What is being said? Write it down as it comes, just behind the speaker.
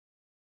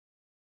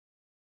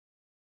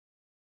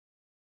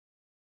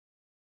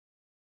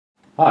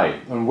Hi,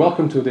 and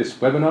welcome to this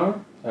webinar.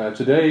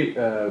 Today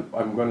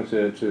I'm going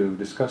to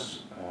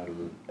discuss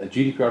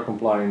GDPR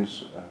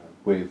compliance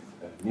with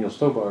Neil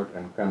Stobart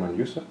and Kamran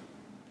Yousaf.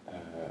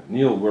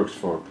 Neil works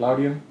for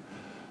Cloudian.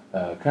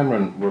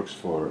 Kamran works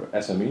for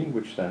SME,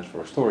 which stands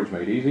for Storage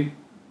Made Easy.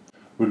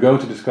 We're going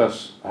to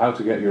discuss how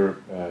to get your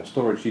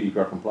storage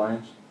GDPR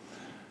compliance.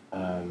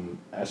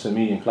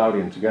 SME and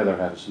Cloudian together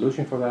have a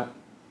solution for that.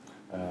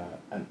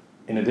 And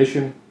in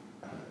addition,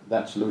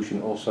 that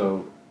solution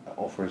also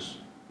offers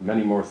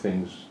many more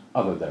things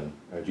other than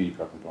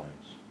GDPR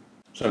compliance.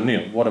 So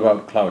Neil, what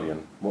about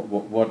Cloudian?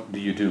 What do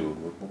you do?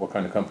 What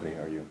kind of company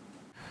are you?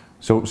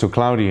 So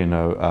Cloudian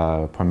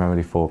are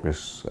primarily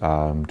focused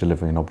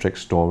delivering an object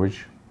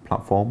storage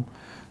platform.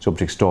 So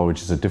object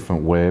storage is a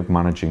different way of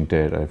managing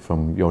data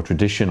from your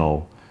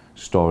traditional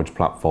storage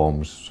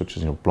platforms, such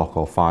as block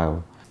or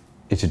file.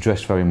 It's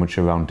addressed very much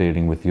around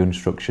dealing with the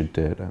unstructured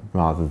data,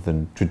 rather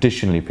than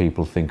traditionally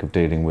people think of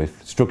dealing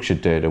with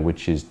structured data,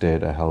 which is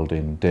data held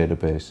in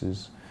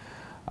databases.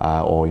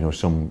 Or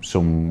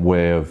some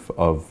way of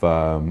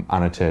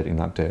annotating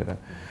that data.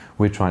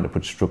 We're trying to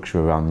put structure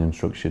around the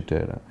unstructured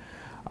data,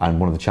 and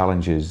one of the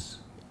challenges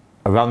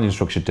around the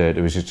unstructured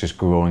data is it's just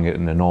growing at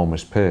an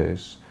enormous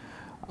pace.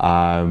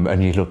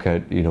 And you look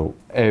at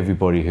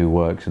everybody who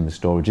works in the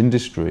storage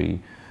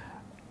industry,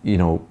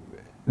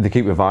 they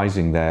keep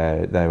revising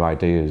their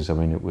ideas. I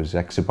mean, it was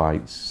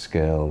exabytes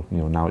scale,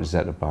 now it's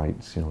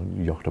zettabytes,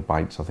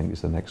 yottabytes I think is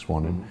the next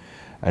one,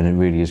 and it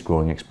really is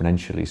growing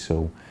exponentially.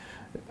 So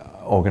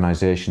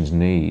organizations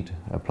need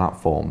a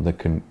platform that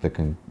can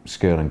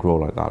scale and grow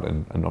like that,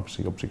 and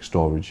obviously object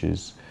storage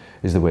is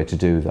the way to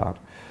do that.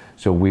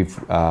 So we've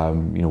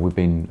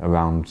been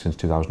around since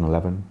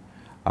 2011.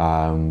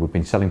 We've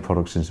been selling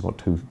products since about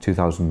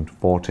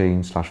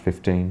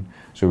 2014/15.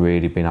 So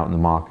really been out in the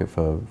market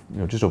for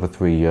just over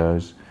 3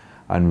 years,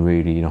 and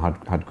really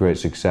had great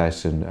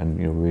success, and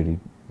really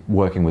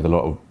working with a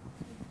lot of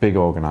big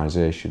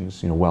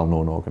organizations,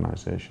 well-known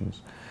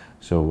organizations.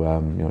 So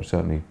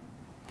certainly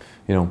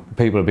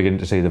people are beginning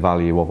to see the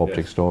value of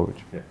object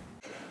storage. Yeah.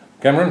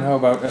 Kamran, how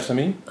about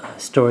SME?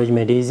 Storage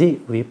Made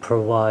Easy, we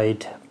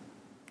provide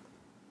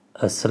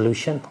a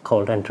solution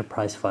called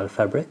Enterprise File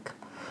Fabric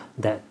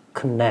that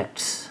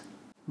connects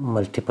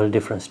multiple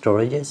different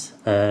storages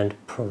and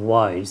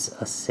provides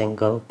a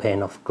single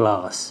pane of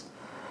glass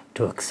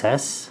to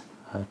access,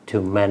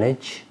 to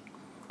manage,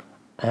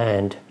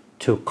 and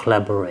to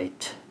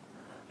collaborate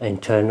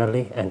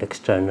internally and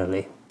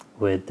externally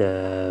with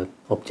the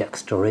object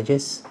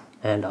storages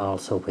and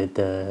also with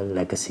the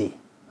legacy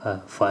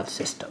file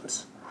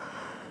systems.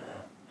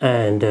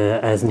 And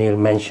as Neil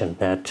mentioned,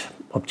 that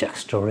object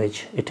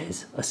storage, it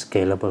is a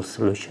scalable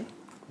solution,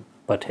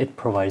 but it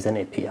provides an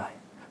API.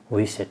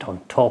 We sit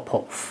on top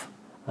of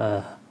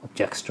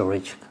object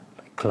storage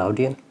like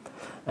Cloudian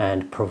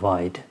and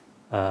provide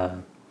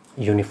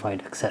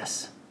unified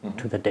access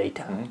to the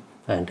data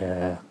and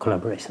a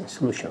collaboration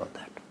solution on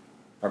that.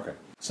 Okay.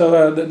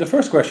 So the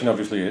first question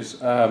obviously is,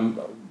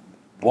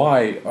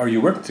 why are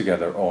you working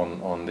together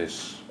on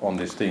this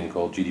thing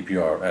called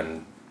GDPR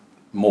and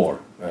more,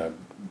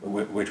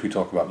 which we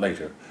talk about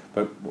later?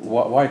 But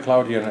why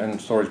Cloudian and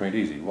Storage Made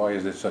Easy? Why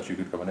is this such a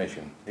good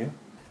combination? Yeah?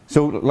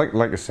 So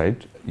like I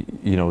said,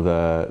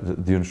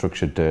 the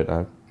unstructured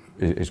data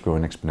is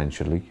growing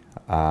exponentially,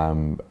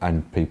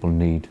 and people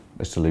need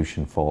a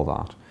solution for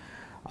that.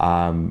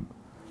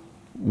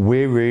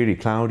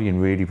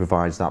 Cloudian really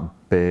provides that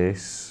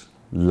base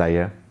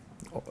layer,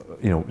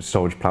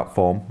 storage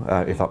platform,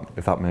 if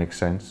that makes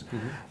sense.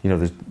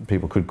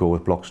 People could go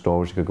with block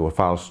storage, they could go with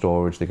file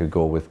storage, they could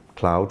go with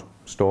cloud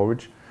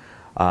storage.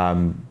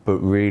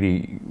 But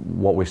really,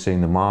 what we're seeing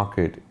in the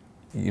market,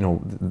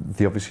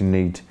 they obviously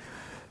need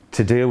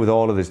to deal with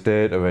all of this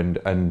data,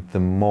 and the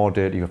more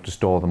data you have to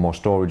store, the more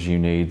storage you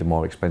need, the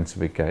more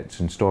expensive it gets.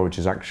 And storage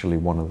is actually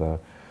one of the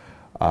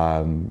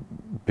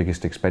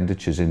biggest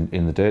expenditures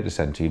in the data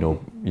center.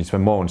 You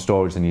spend more on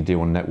storage than you do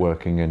on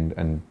networking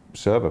and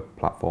server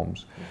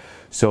platforms.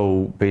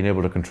 So being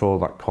able to control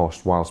that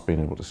cost whilst being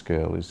able to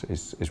scale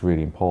is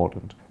really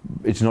important.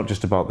 It's not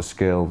just about the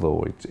scale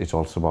though, it's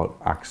also about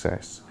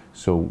access.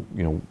 So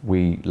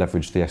we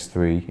leverage the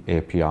S3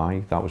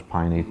 API that was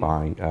pioneered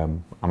by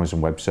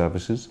Amazon Web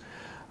Services.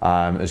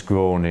 Has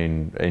grown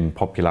in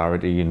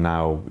popularity, and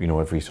now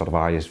every sort of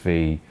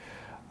ISV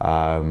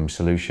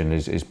solution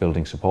is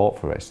building support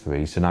for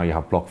S3. So now you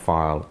have block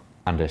file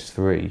and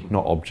S3,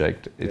 not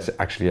object, it's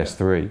actually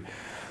S3.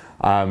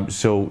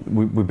 So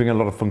we bring a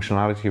lot of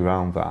functionality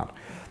around that,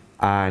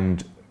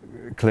 and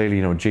clearly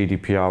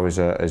GDPR is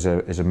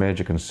a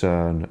major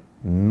concern,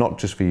 not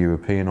just for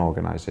European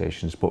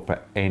organisations, but for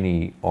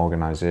any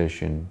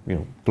organisation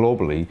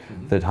globally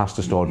that has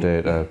to store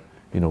data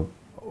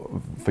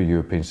for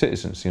European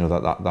citizens,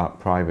 that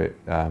private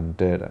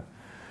data.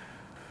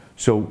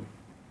 So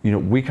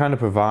we kind of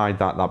provide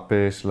that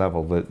base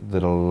level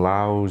that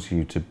allows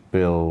you to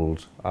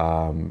build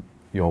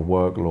your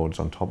workloads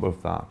on top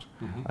of that.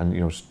 And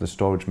the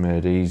Storage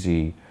Made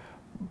Easy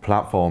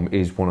platform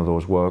is one of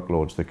those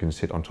workloads that can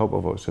sit on top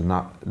of us, and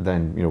that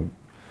then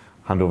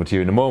hand over to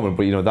you in a moment,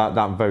 but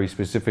that very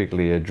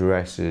specifically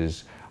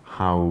addresses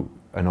how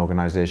an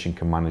organisation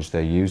can manage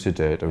their user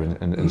data,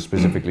 and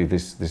specifically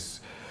this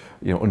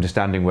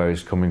understanding where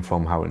it's coming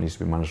from, how it needs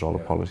to be managed, all the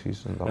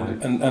policies and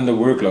that. And the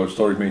workload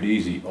Storage Made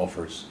Easy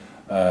offers,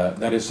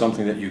 that is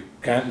something that you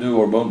can't do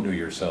or won't do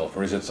yourself,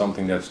 or is it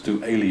something that's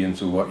too alien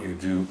to what you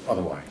do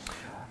otherwise?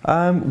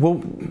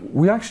 Well,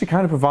 we actually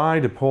kind of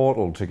provide a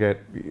portal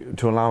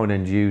to allow an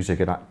end user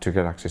to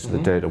get access to the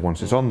data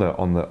once it's on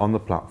the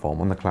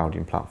platform, on the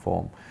Cloudian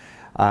platform.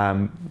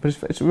 But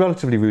it's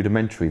relatively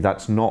rudimentary.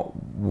 That's not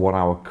what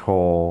our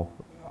core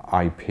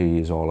IP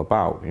is all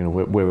about.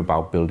 We're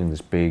about building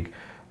this big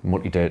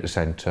multi-data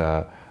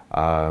center,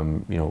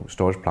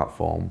 storage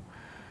platform.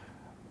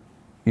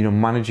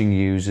 Managing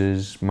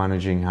users,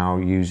 managing how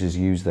users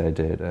use their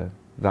data.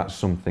 That's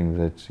something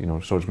that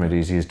Storage Made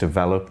Easy has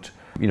developed,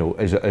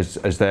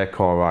 as their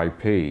core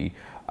IP,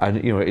 and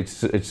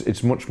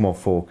it's much more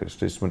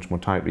focused. It's much more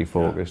tightly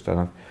focused,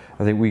 and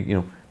I think we,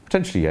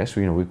 potentially yes.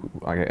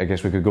 I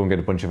guess we could go and get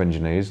a bunch of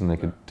engineers and they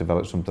could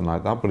develop something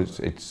like that, but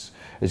it's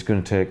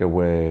going to take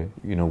away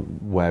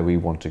where we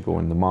want to go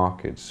in the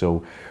market.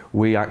 So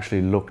we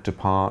actually look to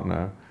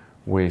partner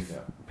with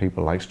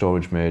people like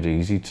Storage Made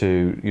Easy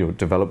to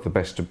develop the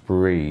best of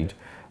breed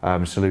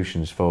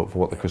solutions for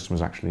what the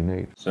customers actually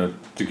need. So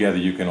together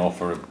you can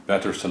offer a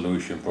better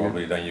solution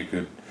probably than you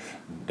could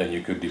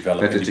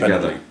develop better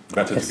independently. Together.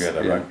 Better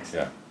together, right?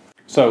 Yeah.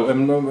 So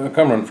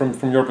Kamran,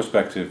 from your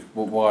perspective,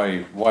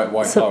 why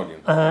Cloudian?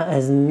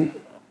 As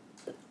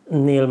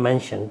Neil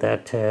mentioned,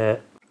 that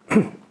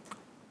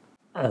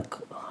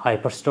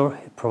Hyperstore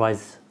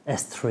provides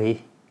S3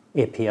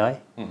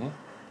 API,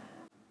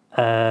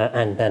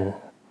 and then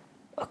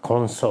a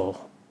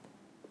console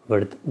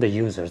where the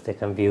users they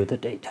can view the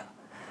data.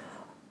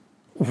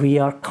 We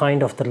are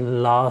kind of the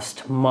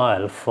last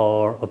mile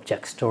for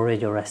object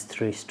storage or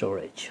S3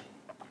 storage.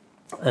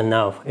 And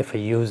now if a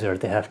user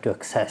they have to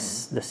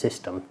access the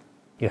system,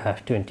 you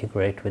have to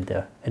integrate with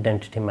the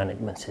identity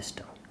management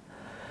system.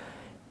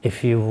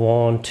 If you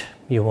want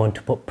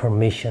to put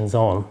permissions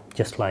on,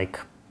 just like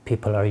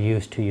people are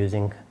used to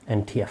using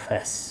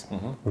NTFS,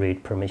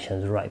 read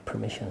permissions, write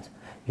permissions,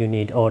 you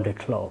need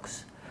audit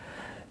logs.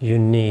 You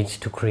need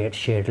to create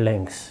shared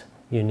links.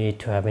 You need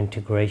to have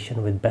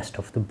integration with best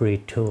of the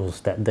breed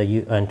tools that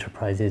the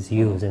enterprises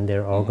use in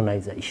their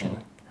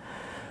organization.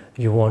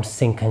 You want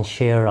sync and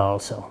share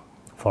also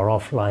for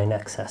offline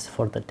access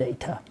for the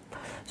data.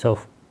 So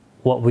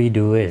what we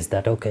do is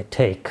that,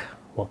 take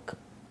what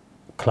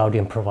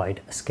Cloudian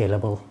provide a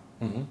scalable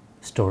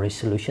storage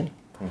solution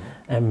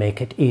and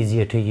make it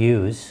easier to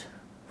use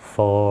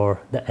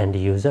for the end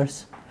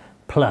users,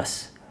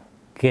 plus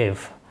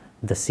give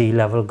the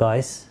C-level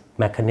guys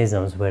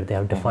mechanisms where they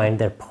have defined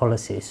their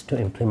policies to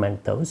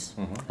implement those.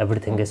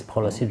 Everything is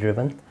policy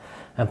driven,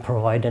 and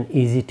provide an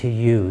easy to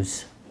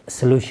use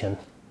solution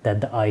that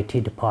the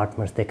IT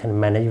departments they can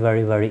manage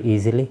very, very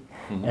easily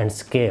and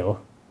scale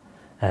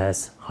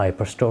as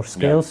Hyperstore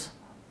scales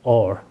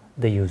or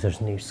the user's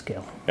need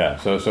scale. Yeah,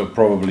 so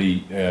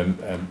probably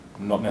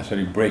not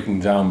necessarily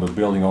breaking down, but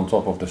building on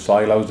top of the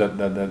silos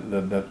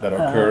that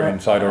occur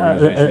inside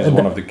organizations is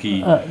one of the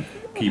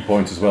key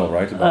points as well,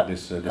 right? About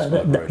this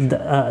collaboration.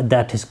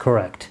 That is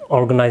correct.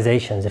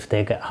 Organizations, if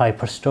they get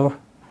Hyperstore,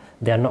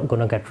 they are not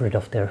going to get rid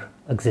of their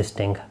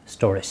existing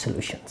storage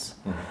solutions.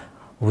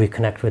 We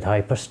connect with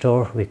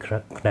Hyperstore, we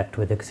connect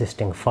with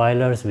existing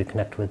filers, we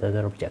connect with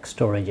other object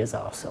storages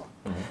also.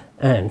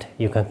 And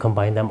you can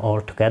combine them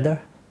all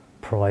together,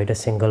 provide a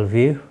single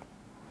view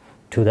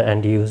to the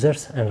end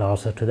users and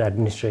also to the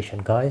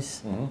administration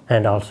guys,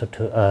 and also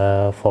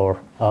to for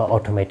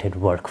automated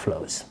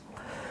workflows.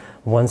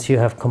 Once you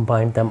have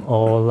combined them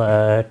all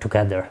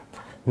together,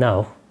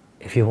 now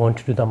if you want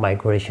to do the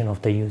migration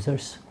of the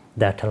users,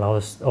 that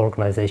allows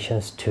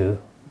organizations to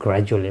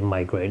gradually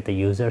migrate the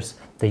users.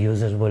 The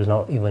users will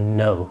not even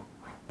know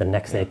the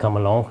next day come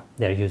along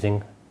they're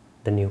using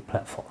the new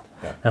platform,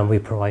 and we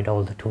provide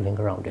all the tooling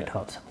around it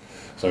also.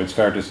 So it's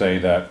fair to say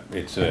that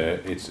it's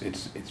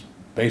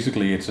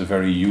basically a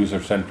very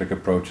user-centric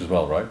approach as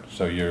well, right?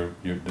 So you're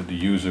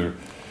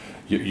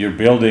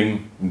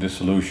building the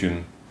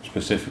solution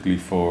specifically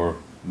for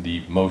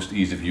the most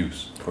ease of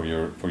use for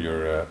your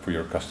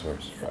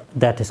customers, right?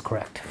 That is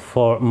correct.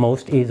 For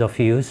most ease of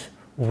use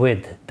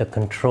with the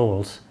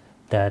controls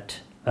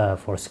that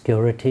for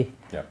security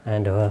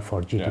and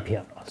for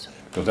GDPR also.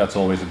 Because that's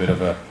always a bit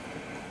of a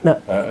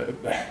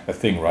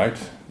thing, right?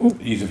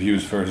 Ease of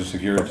use versus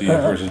security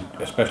versus,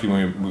 especially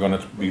when we're going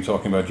to be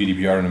talking about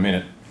GDPR in a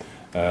minute,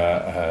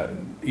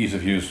 ease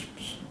of use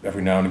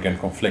every now and again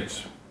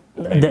conflicts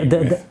with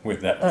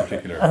that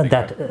particular thing,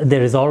 right?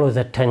 There is always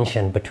a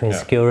tension between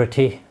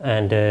security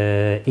and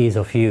ease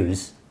of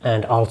use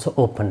and also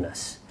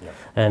openness.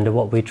 And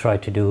what we try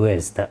to do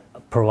is that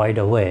provide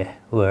a way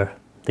where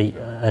the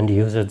end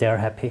users, they are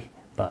happy,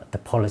 but the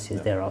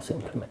policies they are also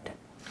implemented.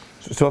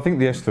 So I think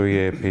the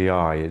S3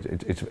 API,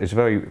 it's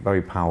very,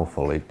 very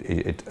powerful.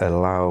 It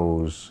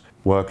allows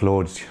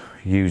workloads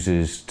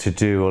users to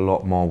do a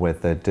lot more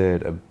with their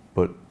data,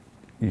 but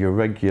your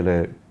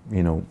regular,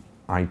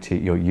 IT,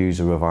 your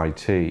user of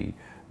IT,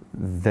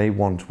 they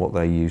want what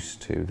they're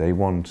used to. They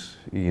want,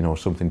 you know,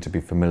 something to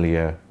be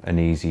familiar and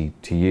easy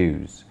to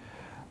use.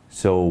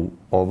 So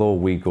although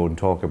we go and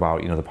talk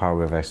about, you know, the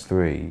power of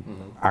S3,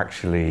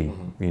 actually,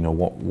 you know,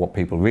 what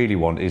people really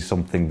want is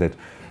something that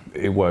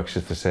it works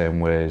just the same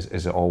way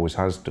as it always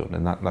has done.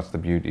 And that's the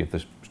beauty of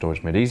the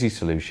Storage Made Easy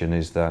solution,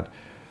 is that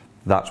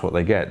that's what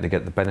they get. They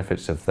get the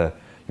benefits of the,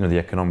 you know, the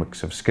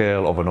economics of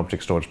scale of an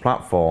object storage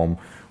platform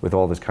with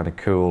all this kind of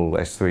cool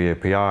S3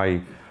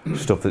 API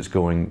stuff that's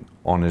going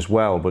on as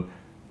well. But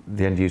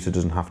the end user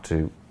doesn't have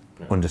to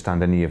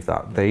understand any of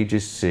that. They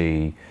just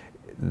see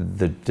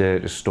the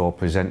data store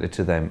presented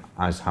to them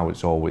as how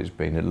it's always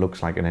been. It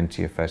looks like an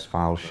NTFS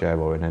file share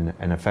or an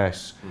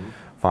NFS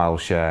file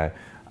share,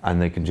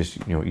 and they can just,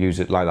 you know, use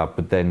it like that.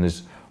 But then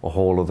there's a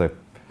whole other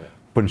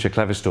bunch of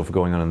clever stuff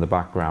going on in the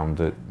background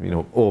that, you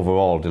know,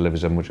 overall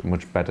delivers a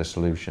much better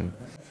solution.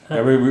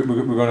 Yeah, we're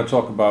going to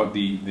talk about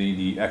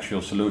the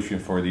actual solution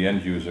for the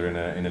end user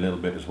in a little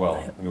bit as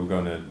well. We're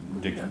going to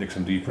dig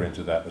some deeper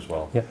into that as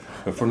well. Yeah.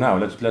 But for now,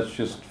 let's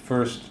just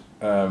first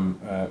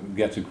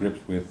get to grips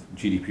with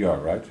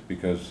GDPR, right?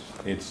 Because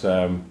it's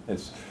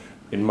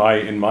in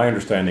my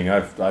understanding,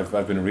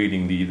 I've been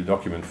reading the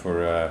document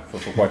for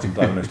quite some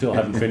time, and I still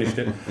haven't finished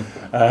it.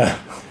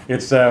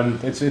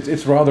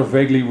 It's rather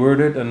vaguely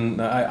worded, and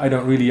I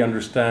don't really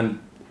understand.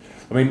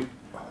 I mean,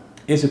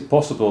 is it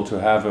possible to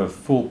have a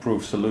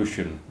foolproof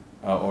solution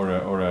or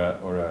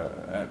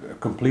a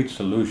complete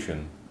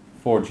solution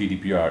for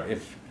GDPR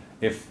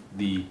if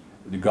the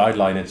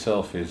guideline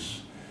itself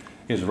is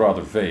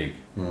rather vague?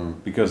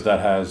 Because that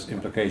has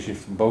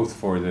implications both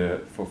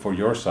for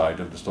your side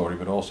of the story,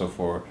 but also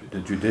for the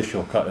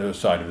judicial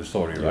side of the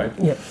story, right?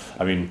 Yeah.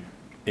 I mean,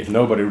 if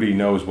nobody really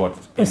knows what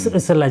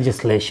it's a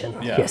legislation.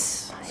 Yeah.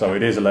 Yes. So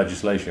it is a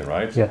legislation,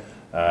 right? Yeah.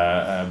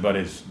 But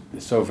it's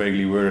so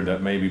vaguely worded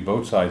that maybe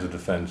both sides of the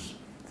fence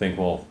think,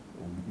 well,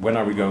 when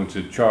are we going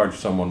to charge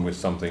someone with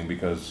something?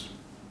 Because,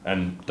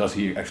 and does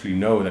he actually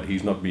know that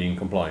he's not being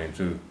compliant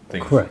to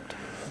things? Correct.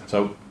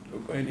 So,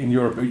 in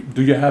Europe,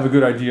 do you have a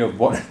good idea of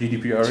what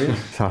GDPR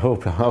is? I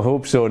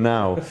hope so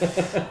now.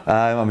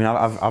 I mean,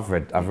 I've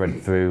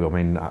read through. I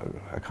mean,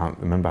 I can't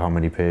remember how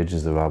many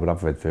pages there are, but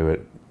I've read through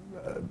it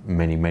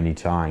many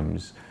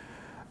times,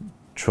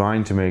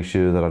 trying to make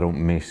sure that I don't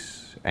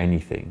miss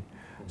anything.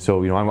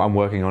 So, you know, I'm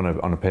working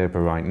on a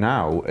paper right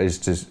now is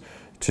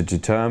to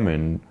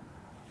determine,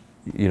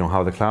 you know,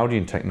 how the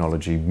Cloudian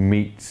technology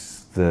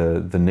meets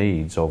the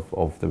needs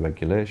of the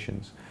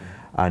regulations.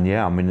 And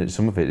yeah, I mean,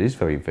 some of it is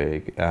very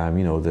vague.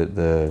 You know,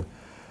 the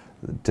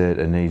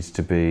data needs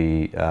to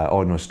be,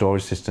 or no,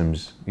 storage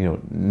systems, you know,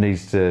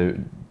 needs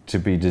to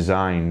be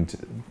designed,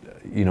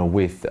 you know,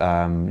 with, you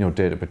know,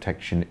 data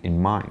protection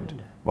in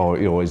mind, or,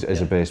 you know,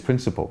 as a base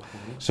principle.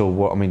 So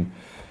what, I mean,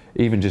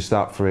 even just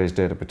that phrase,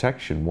 data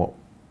protection,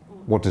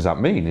 what does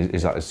that mean?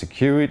 Is that a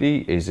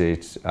security? Is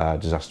it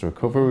disaster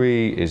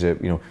recovery? Is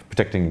it, you know,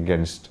 protecting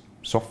against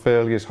soft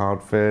failures,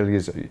 hard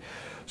failures?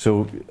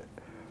 So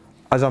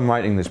as I'm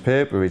writing this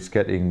paper, it's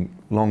getting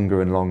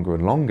longer and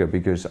longer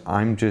because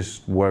I'm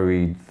just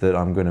worried that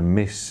I'm going to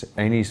miss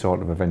any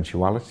sort of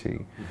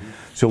eventuality.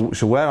 So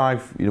where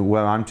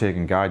I'm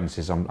taking guidance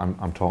is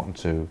I'm talking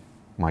to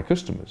my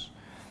customers.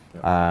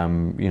 You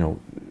know,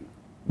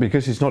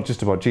 because it's not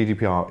just about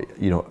GDPR.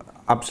 You know,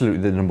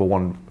 absolutely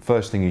the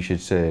first thing you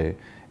should say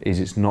is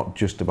it's not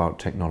just about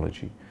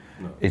technology.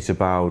 No. It's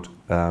about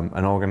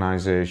an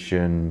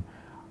organisation,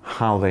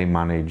 how they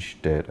manage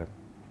data.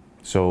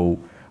 So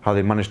how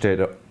they manage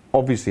data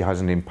obviously has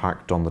an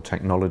impact on the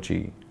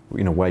technology,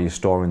 you know, where you're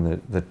storing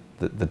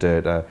the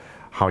data,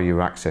 how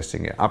you're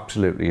accessing it.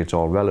 Absolutely, it's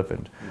all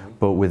relevant.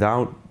 But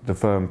without the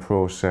firm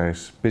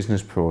process,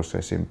 business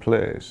process in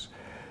place,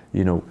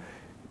 you know,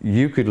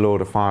 you could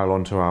load a file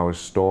onto our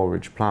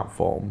storage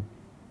platform.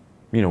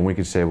 You know, we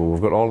could say, well,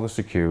 we've got all the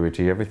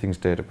security, everything's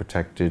data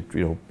protected,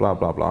 you know, blah,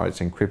 blah, blah, it's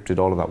encrypted,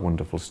 all of that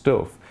wonderful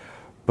stuff.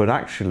 But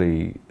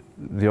actually,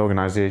 the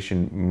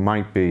organisation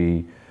might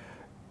be,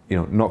 you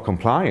know, not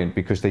compliant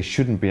because they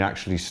shouldn't be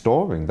actually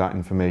storing that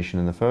information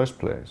in the first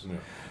place. Yeah.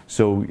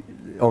 So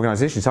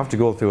organisations have to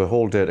go through a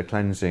whole data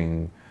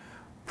cleansing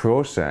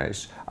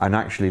process and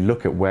actually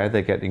look at where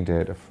they're getting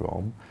data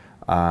from,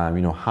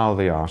 you know, how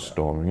they are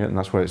storing it, and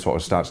that's where it sort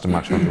of starts to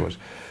match up to us.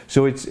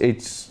 So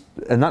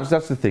and that's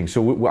the thing.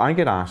 So I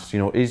get asked, you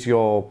know, is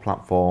your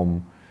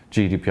platform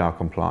GDPR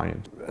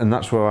compliant? And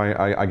that's where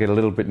I get a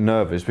little bit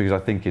nervous because I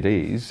think it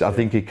is. I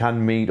think it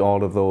can meet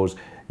all of those,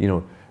 you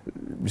know,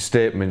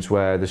 statements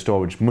where the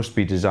storage must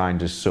be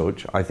designed as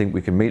such. I think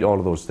we can meet all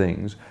of those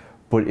things,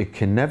 but it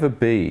can never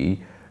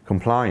be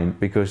compliant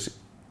because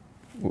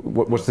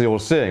what's the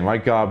old saying,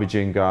 right? Garbage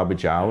in,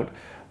 garbage out.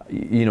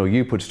 You know,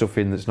 you put stuff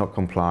in that's not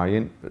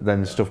compliant,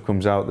 then stuff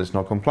comes out that's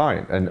not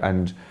compliant,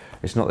 and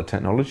it's not the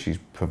technology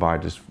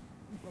provider's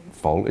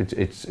fault.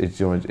 It's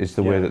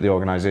the way that the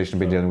organisation has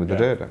been dealing with the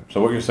data.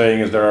 So what you're saying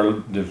is there are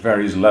the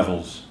various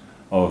levels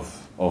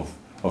of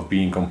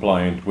being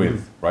compliant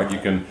with, right? You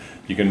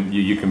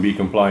can be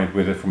compliant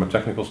with it from a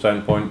technical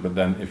standpoint, but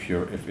then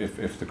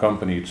if the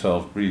company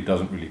itself really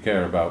doesn't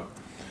care about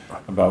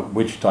about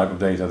which type of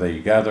data they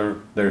gather,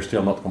 they're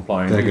still not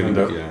compliant,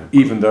 They're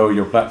even though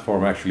your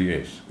platform actually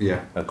is.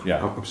 Yeah,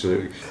 yeah,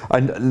 absolutely.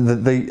 And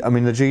I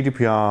mean, the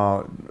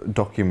GDPR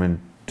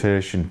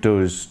documentation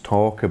does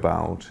talk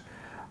about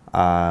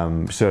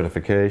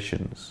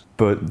certifications,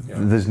 but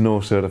there's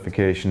no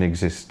certification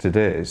exists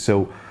today.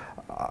 So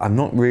I'm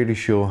not really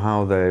sure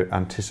how they're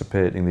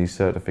anticipating these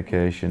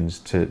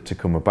certifications to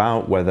come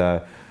about,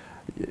 whether,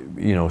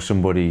 you know,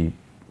 somebody,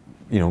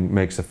 you know,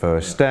 makes the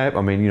first step.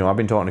 I mean, you know, I've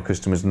been talking to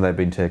customers and they've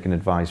been taking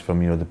advice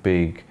from, you know, the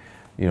big,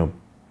 you know,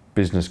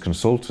 business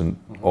consultant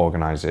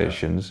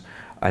organizations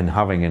and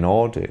having an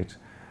audit,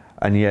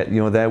 and yet,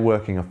 you know, they're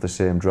working off the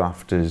same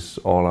draft as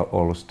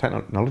all us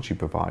technology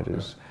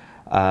providers.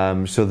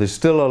 So there's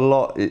still a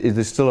lot,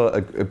 there's still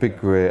a big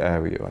grey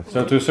area, I think.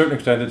 So to a certain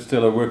extent it's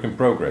still a work in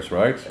progress,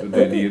 right?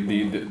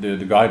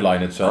 The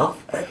guideline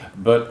itself.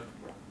 But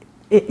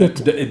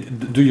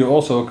do you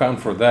also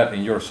account for that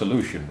in your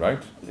solution,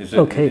 right? Is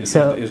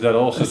that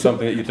also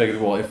something that you take as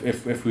well?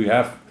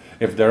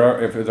 If there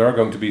are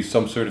going to be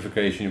some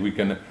certification, we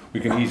can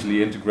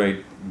easily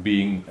integrate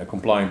being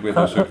compliant with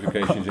those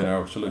certifications in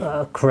our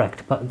solution.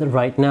 Correct, but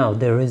right now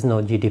there is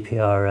no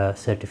GDPR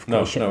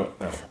certification. No.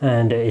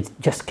 And it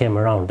just came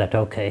around that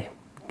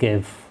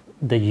give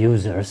the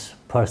users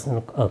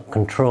personal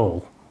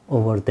control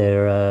over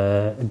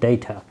their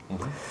data,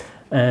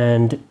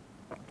 and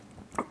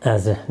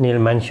as Neil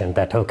mentioned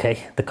that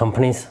the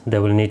companies, they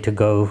will need to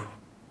go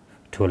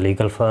to a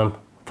legal firm.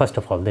 First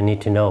of all, they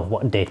need to know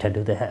what data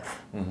do they have,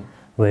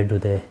 where do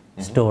they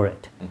store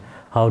it,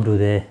 how do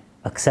they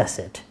access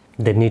it.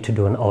 They need to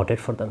do an audit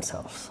for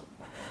themselves.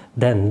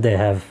 Then they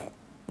have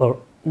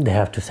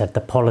to set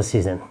the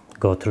policies and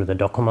go through the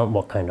document,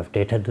 what kind of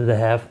data do they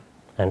have,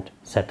 and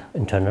set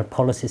internal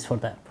policies for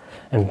that.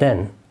 And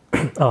then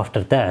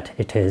after that,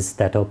 it is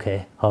that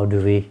how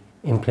do we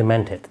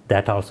implement it?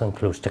 That also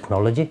includes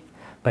technology,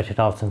 but it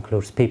also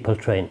includes people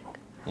training,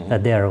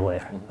 that they are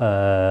aware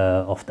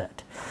of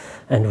that.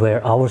 And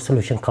where our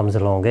solution comes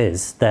along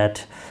is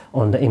that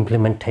on the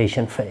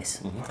implementation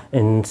phase,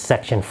 in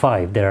Section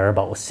 5, there are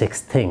about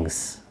 6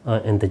 things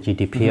in the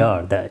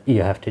GDPR that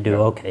you have to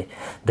do.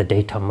 The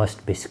data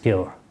must be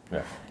secure.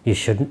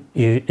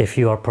 If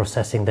you are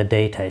processing the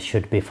data, it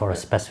should be for a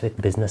specific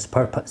business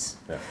purpose.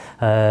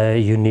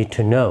 You need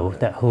to know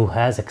that who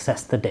has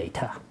accessed the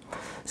data.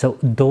 So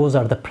those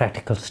are the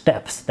practical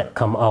steps that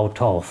come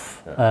out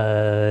of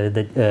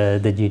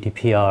the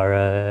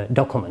GDPR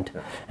document,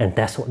 and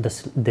that's what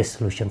this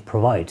solution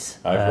provides.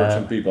 I've heard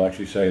some people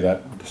actually say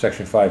that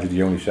Section 5 is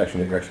the only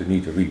section that you actually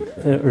need to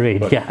read.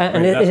 But,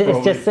 and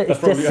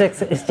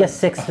it's just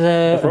six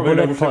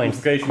bullet points.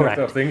 Correct.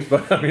 Of things,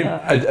 but I mean,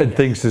 and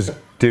things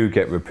do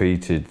get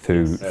repeated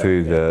through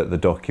the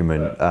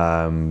document.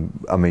 I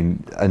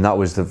mean, and that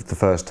was the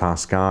first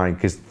task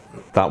because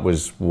that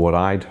was what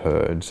I'd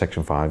heard.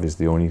 Section 5 is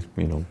the only,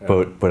 you know,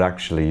 but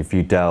actually if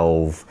you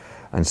delve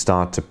and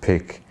start to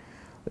pick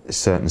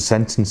certain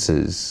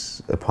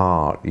sentences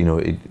apart, you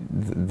know,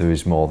 there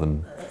is more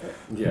than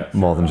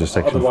just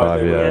Section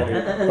 5.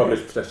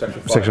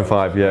 Section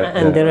 5,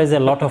 And there is a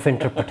lot of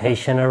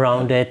interpretation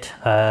around it.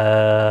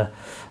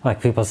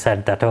 Like people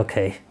said that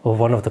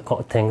one of the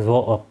things,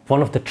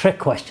 one of the trick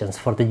questions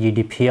for the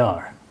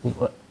GDPR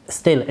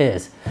still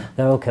is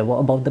that what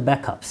about the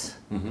backups?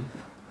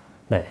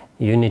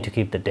 You need to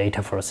keep the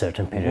data for a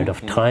certain period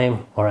of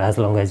time, or as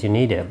long as you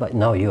need it, but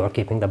now you are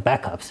keeping the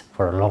backups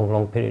for a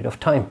long period of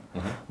time.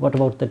 What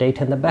about the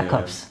data and the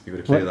backups? You've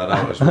got to clear that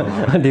out as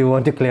well. Do you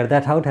want to clear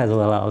that out as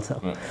well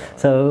also?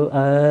 So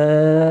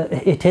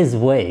it is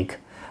vague,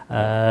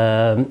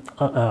 a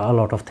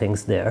lot of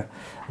things there,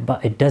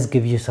 but it does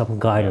give you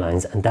some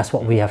guidelines, and that's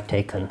what we have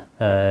taken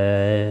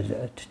to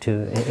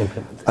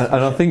implement.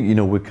 And I think, you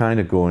know,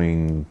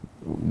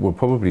 we're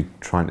probably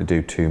trying to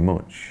do too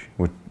much.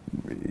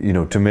 You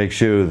know, to make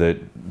sure that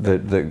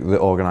the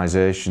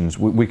organisations,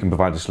 we can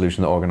provide a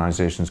solution that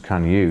organisations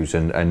can use,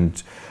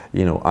 and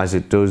you know, as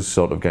it does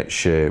sort of get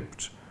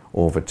shaped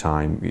over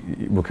time,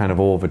 we're kind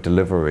of over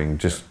delivering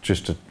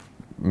just to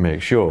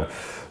make sure.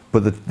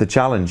 But the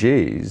challenge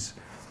is,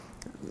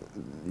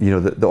 you know,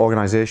 the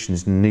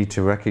organisations need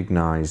to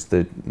recognise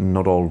that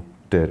not all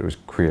data is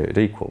created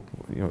equal.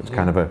 You know, it's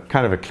kind of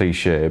a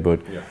cliche, but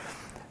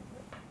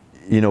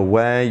you know,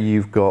 where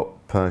you've got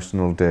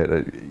personal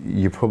data,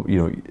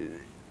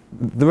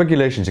 the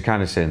regulations are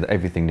kind of saying that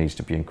everything needs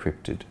to be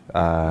encrypted.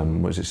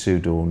 Was it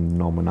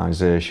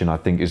pseudonymization, I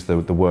think, is the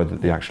word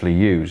that they actually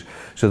use.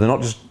 So they're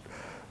not just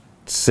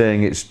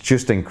saying it's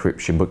just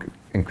encryption, but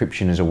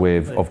encryption is a way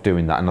of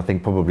doing that, and I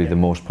think probably the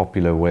most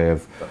popular way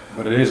of...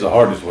 But it is the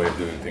hardest way of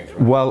doing things,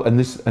 right? Well, and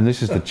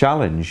this is the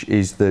challenge,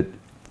 is that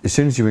as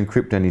soon as you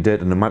encrypt any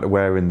data, no matter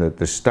where in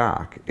the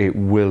stack, it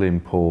will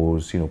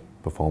impose, you know,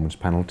 performance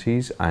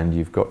penalties, and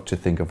you've got to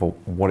think of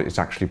what it's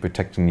actually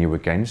protecting you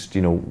against.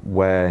 You know,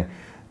 where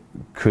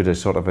could a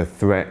sort of a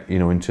threat, you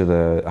know,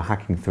 a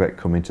hacking threat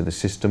come into the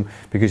system?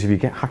 Because if you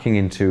get hacking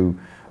into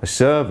a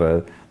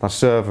server, that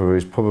server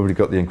has probably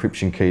got the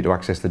encryption key to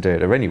access the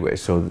data anyway,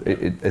 so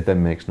it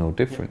then makes no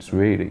difference,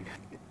 really.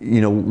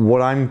 You know,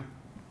 what I'm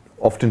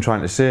often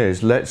trying to say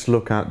is, let's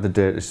look at the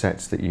data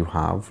sets that you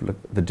have, look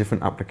at the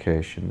different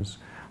applications,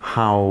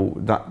 how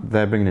that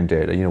they're bringing in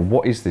data. You know,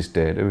 what is this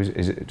data?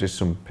 Is it just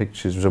some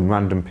pictures, some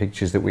random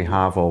pictures that we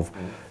have of,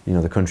 you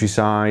know, the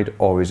countryside,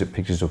 or is it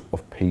pictures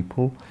of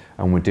people,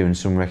 and we're doing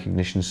some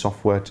recognition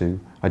software to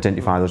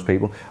identify those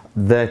people?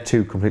 They're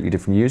two completely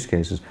different use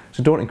cases.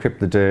 So don't encrypt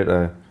the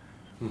data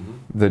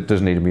that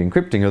doesn't need to be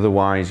encrypting,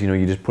 otherwise, you know,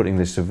 you're just putting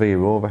this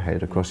severe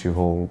overhead across your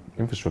whole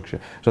infrastructure.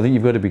 So I think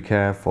you've got to be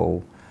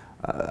careful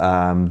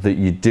that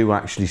you do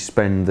actually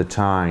spend the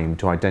time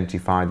to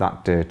identify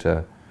that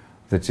data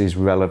that is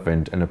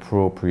relevant and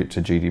appropriate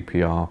to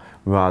GDPR,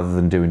 rather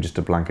than doing just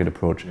a blanket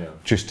approach,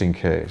 just in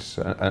case.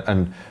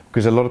 And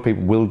because a lot of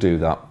people will do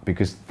that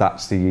because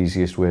that's the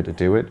easiest way to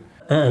do it.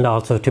 And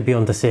also, to be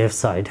on the safe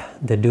side,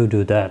 they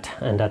do that.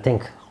 And I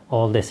think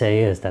all they say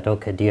is that,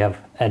 okay, do you have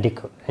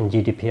adequate, in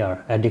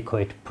GDPR,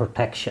 adequate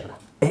protection?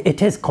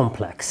 It is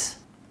complex.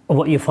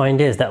 What you find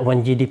is that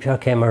when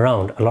GDPR came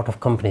around, a lot of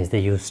companies, they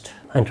used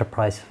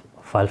enterprise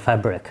file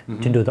fabric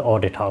to do the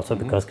audit also,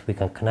 because we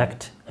can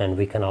connect and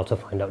we can also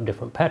find out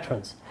different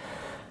patterns.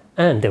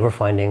 And they were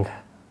finding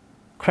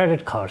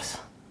credit cards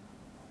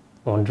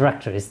on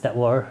directories that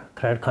were,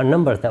 credit card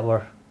numbers that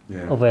were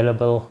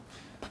available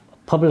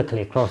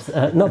publicly across,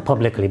 not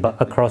publicly, but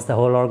across the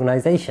whole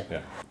organization.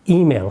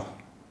 Email.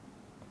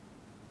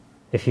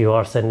 If you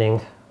are sending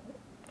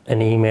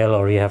an email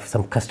or you have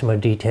some customer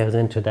details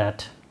into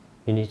that,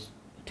 you need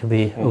to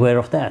be aware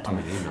of that. I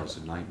mean, email's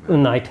a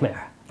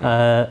nightmare.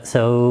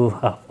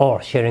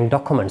 Or sharing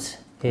documents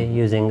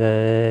using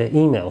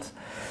emails.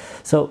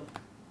 So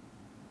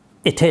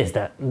it is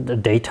that the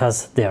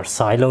data's, they are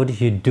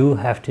siloed. You do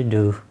have to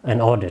do an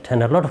audit,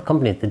 and a lot of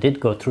companies, they did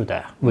go through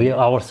that. We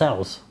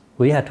ourselves,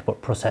 we had to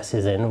put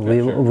processes in.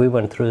 We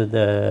went through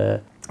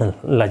the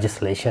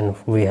legislation.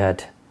 We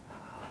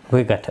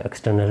got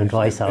external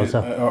advice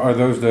also. Are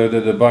those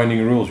the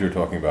binding rules you're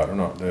talking about, or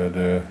not?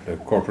 The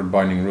corporate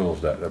binding rules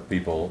that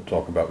people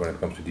talk about when it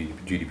comes to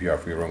GDPR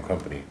for your own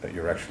company, that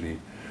you actually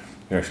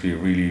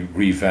really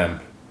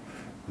revamp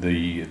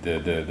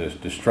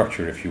the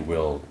structure, if you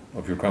will,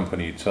 of your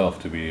company itself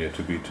to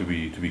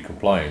be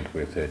compliant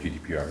with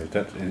GDPR.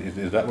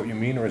 Is that what you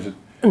mean, or is it?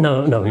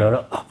 No.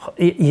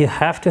 You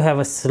have to have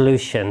a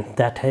solution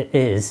that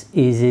is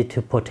easy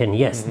to put in.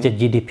 Yes, the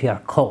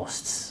GDPR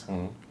costs.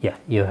 Yeah,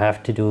 you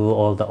have to do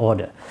all the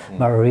audit.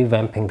 But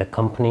revamping the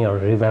company or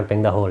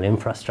revamping the whole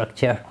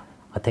infrastructure,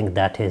 I think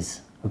that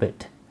is a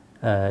bit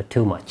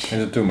too much.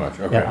 Is it too much?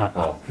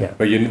 Okay.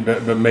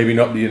 But maybe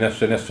not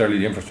necessarily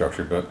the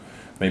infrastructure, but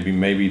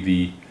maybe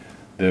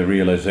the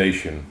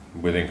realization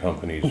within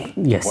companies of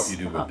what you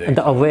do with data.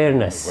 The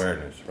awareness. Right?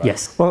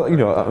 Yes. Well, you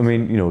know, I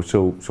mean, you know,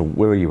 so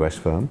we're a US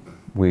firm.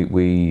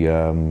 We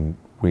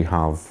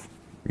have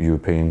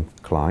European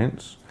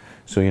clients,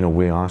 so you know,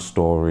 we are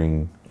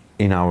storing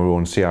in our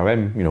own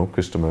CRM, you know,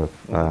 customer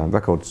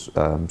records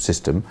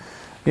system.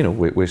 You know,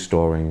 we're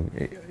storing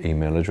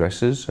email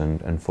addresses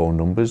and phone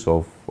numbers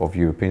of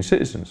European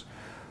citizens.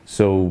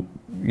 So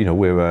you know,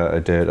 we're a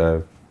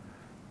data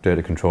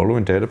controller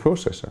and data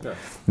processor. Yeah.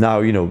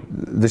 Now, you know,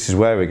 this is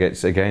where it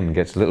gets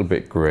a little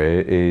bit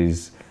grey,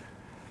 is,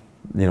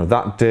 you know,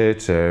 that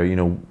data, you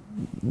know,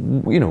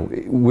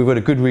 we've got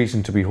a good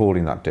reason to be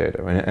holding that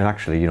data, and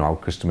actually, you know, our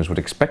customers would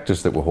expect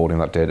us that we're holding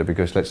that data,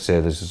 because let's say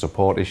there's a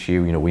support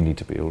issue, you know, we need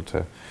to be able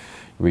to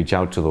reach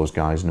out to those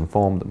guys and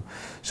inform them.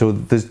 So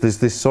there's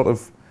this sort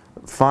of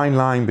fine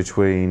line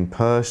between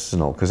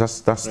personal, because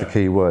that's the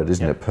key word,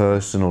 isn't it?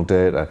 Personal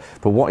data.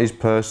 But what is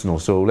personal?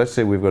 So let's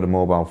say we've got a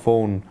mobile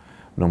phone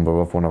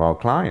number of one of our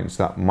clients.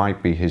 That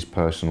might be his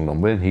personal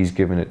number, and he's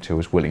given it to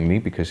us willingly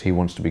because he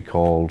wants to be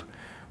called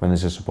when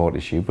there's a support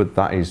issue, but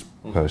that is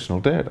personal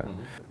data.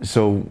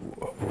 So,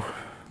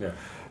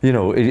 you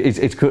know,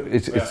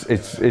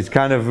 it's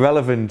kind of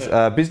relevant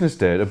business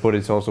data, but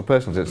it's also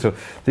personal data. So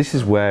this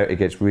is where it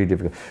gets really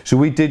difficult. So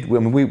we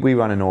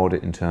ran an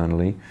audit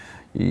internally.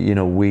 You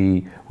know,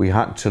 we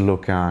had to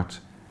look at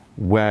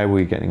where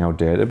we're getting our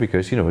data,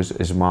 because, you know,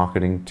 as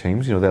marketing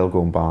teams, you know, they'll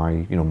go and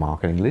buy, you know,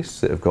 marketing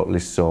lists that have got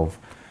lists of,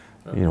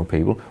 you know,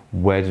 people.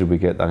 Where did we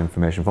get that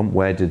information from?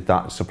 Where did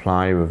that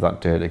supplier of that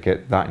data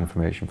get that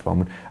information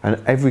from?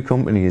 And every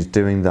company is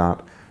doing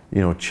that,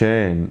 you know,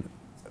 chain,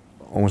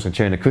 almost a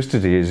chain of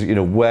custody, is, you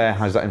know, where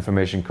has that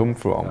information come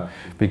from?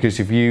 Because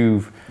if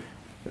you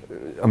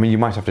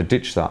might have to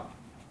ditch that,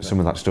 some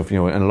of that stuff, you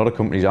know, and a lot of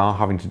companies are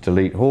having to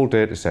delete whole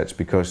data sets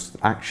because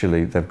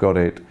actually they've got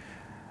it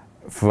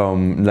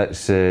from, let's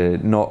say,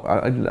 not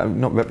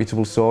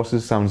reputable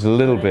sources. Sounds a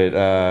little bit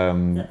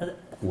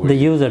the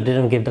user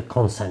didn't give the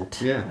consent.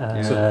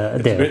 So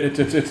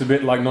it's a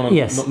bit like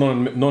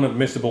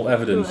non-admissible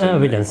evidence.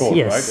 Evidence, in court,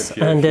 yes.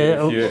 Right?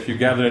 If you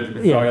gather it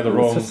via the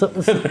wrong.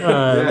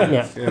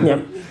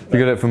 You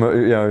get it from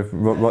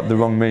what the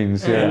wrong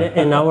means.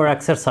 In our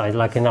exercise,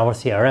 like in our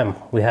CRM,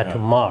 we had to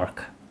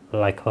mark,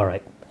 like, all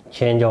right,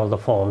 change all the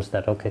forms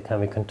that, okay,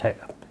 can we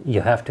contact? You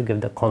have to give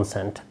the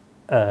consent.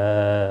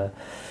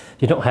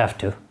 You don't have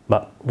to,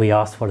 but we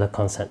ask for the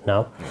consent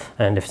now.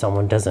 And if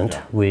someone doesn't,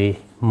 we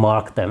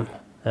mark them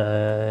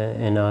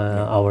in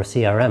our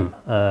CRM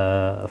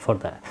for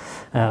that.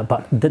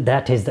 But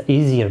that is the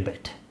easier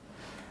bit.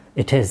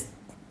 It is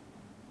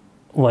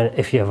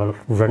if you have a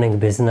running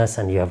business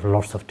and you have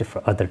lots of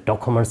different other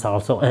documents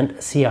also, and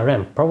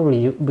CRM,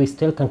 probably we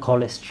still can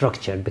call it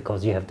structured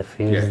because you have the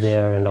fields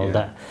there and all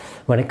that.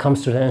 When it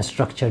comes to the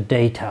unstructured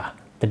data,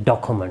 the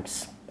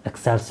documents,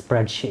 Excel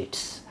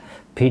spreadsheets,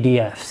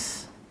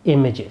 PDFs,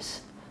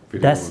 images,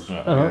 that's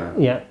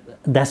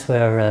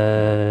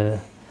where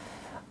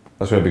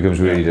it becomes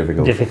really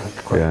difficult.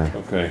 Correct.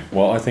 Okay.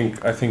 Well, I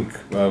think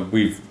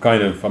we've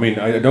kind of. I mean,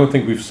 I don't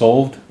think we've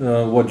solved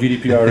what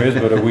GDPR is,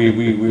 but we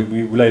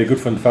laid a good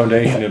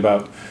foundation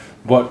about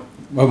what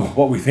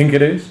we think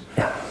it is.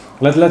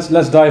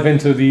 Let's dive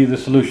into the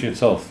solution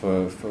itself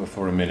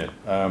for a minute.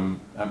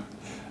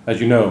 As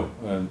you know,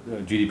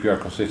 GDPR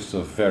consists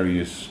of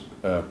various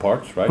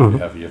parts, right?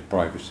 You have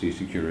privacy,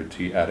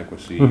 security,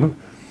 adequacy.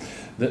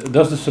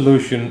 Does the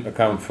solution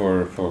account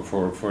for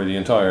the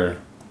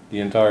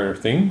entire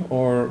thing,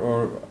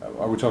 or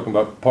are we talking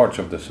about parts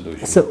of the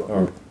solution?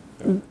 So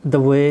the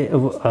way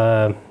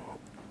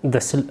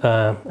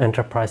the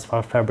enterprise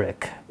file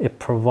fabric, it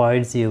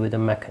provides you with a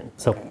mechanism.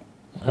 So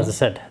as I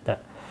said,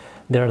 that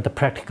there are the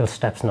practical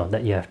steps now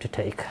that you have to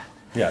take.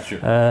 Yeah, sure.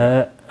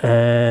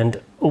 And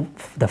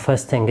the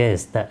first thing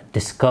is that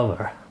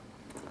discover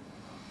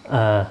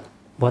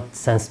what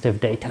sensitive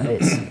data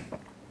is.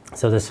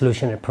 So the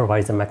solution, it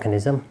provides a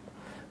mechanism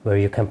where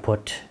you can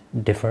put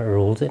different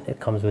rules in. It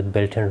comes with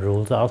built-in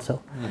rules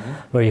also,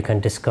 where you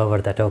can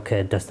discover that,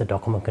 okay, does the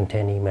document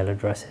contain email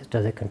addresses?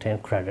 Does it contain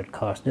credit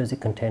cards? Does it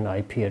contain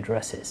IP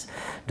addresses?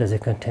 Does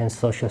it contain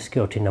social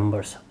security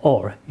numbers?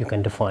 Or you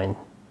can define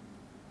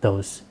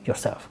those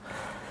yourself.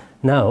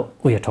 Now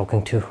we are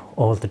talking to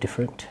all the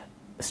different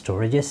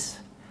storages,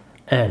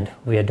 and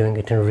we are doing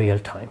it in real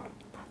time.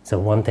 So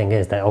one thing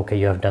is that, okay,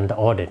 you have done the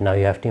audit, now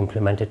you have to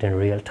implement it in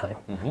real time.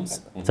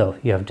 So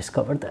you have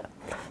discovered that.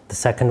 The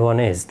second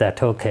one is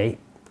that, okay,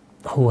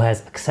 who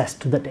has access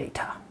to the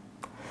data?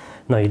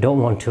 Now you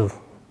don't want to,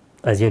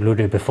 as you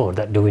alluded before,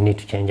 that do we need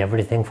to change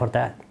everything for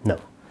that? No.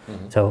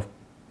 So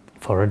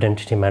for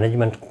identity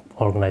management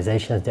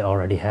organizations, they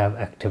already have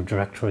Active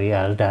Directory,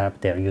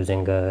 LDAP, they're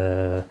using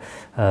Google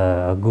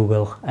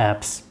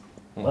Apps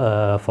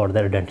for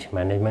their identity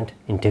management,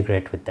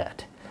 integrate with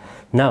that.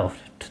 Now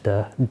to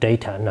the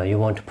data, now you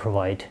want to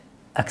provide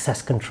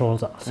access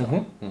controls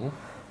also.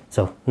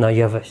 So now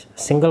you have a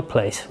single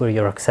place where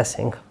you're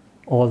accessing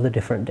all the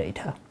different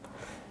data.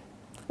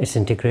 It's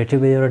integrated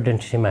with your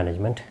identity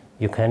management.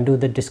 You can do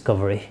the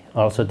discovery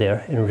also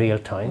there in real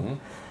time.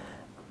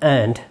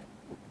 And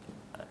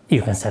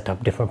you can set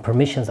up different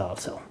permissions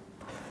also.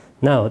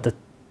 Now the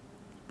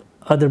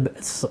other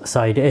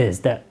side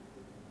is that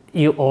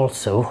you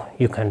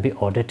can be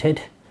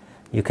audited.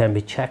 You can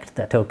be checked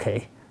that,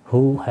 okay,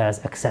 who has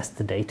accessed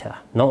the data,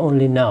 not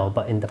only now,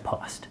 but in the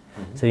past.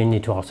 So you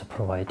need to also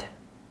provide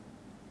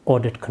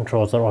audit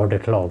controls or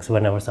audit logs.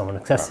 Whenever someone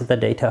accesses the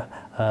data,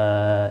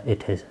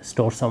 it is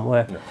stored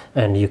somewhere,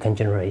 and you can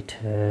generate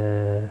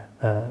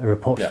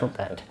reports from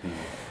that.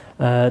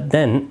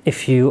 Then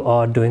if you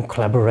are doing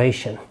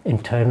collaboration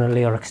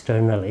internally or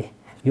externally,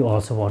 you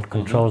also want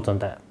controls on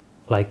that.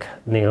 Like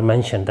Neil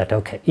mentioned that,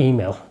 okay,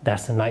 email,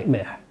 that's a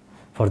nightmare.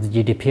 For the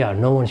GDPR,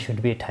 no one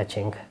should be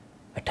attaching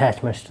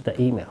attachments to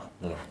the email.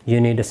 You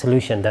need a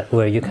solution that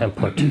where you can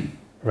put,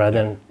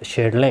 rather than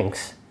shared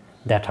links,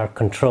 that are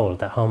controlled,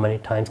 that how many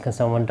times can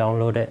someone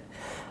download it.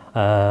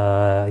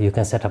 You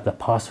can set up the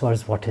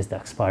passwords, what is the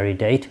expiry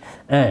date,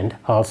 and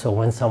also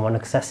when someone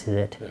accesses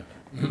it,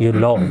 you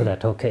log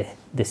that, okay,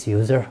 this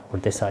user or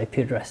this IP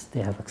address,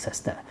 they have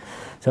accessed that.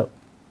 So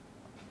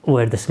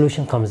where the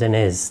solution comes in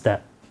is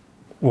that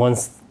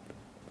once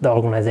the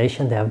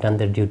organization, they have done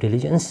their due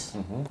diligence,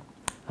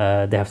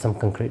 they have some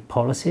concrete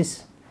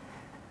policies,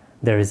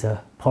 there is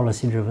a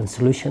policy-driven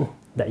solution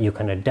that you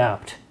can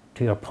adapt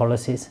to your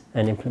policies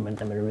and implement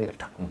them in real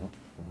time.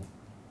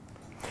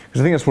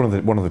 Because I think that's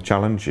one of the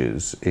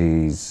challenges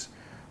is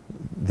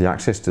the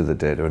access to the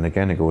data, and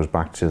again it goes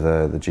back to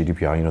the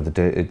GDPR. You know, the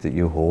data that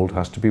you hold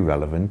has to be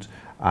relevant,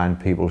 and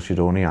people should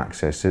only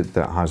access it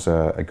that has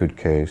a good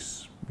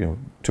case, you know,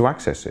 to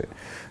access it.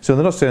 So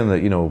they're not saying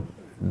that, you know,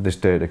 this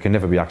data can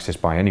never be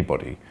accessed by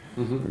anybody.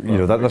 You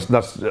know, that's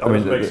I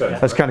mean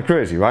that's kind of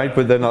crazy, right?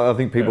 But then I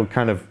think people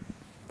kind of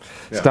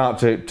start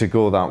to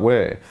go that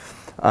way.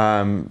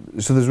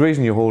 So there's a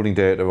reason you're holding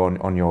data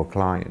on your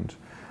client,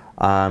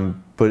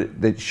 but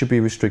it should be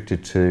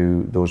restricted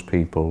to those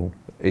people.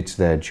 It's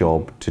their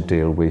job to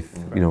deal with,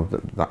 you know,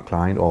 that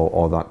client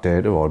or that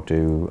data, or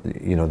do,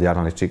 you know, the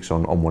analytics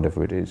on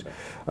whatever it is.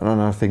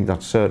 And I think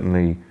that's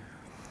certainly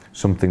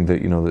something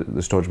that, you know,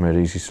 the Storage Made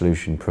Easy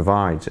solution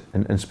provides.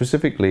 And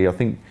specifically, I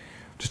think,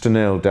 just to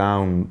nail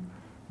down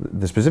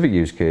the specific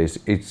use case,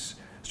 it's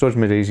Storage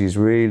Made Easy is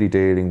really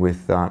dealing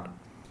with that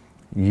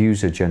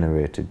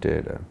user-generated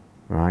data,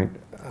 right?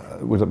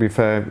 Would that be a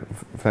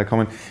fair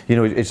comment? You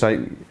know, it's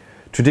like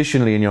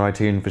traditionally in your IT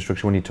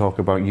infrastructure, when you talk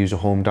about user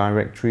home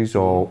directories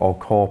or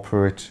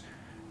corporate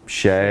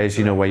shares,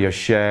 you know, where you're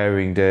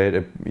sharing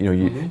data, you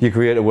know, you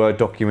create a Word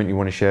document, you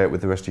want to share it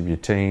with the rest of your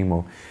team,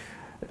 or,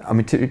 I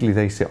mean, typically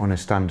they sit on a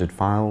standard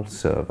file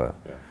server.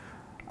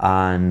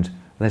 And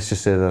let's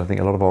just say that I think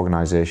a lot of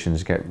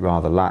organisations get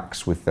rather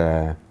lax with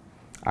their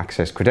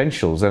access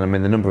credentials. And I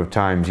mean, the number of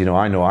times, you know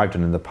I've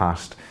done in the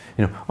past,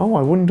 you know, oh,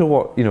 I wonder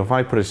what, you know, if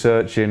I put a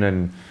search in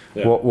and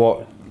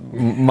what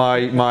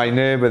my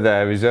neighbour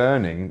there is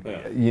earning,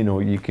 you know,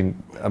 you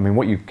can, I mean,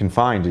 what you can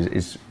find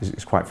is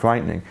quite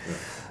frightening.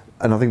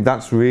 And I think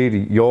that's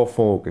really your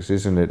focus,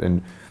 isn't it?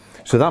 And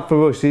so that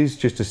for us is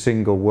just a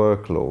single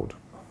workload,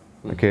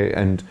 okay?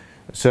 And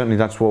certainly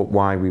that's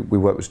why we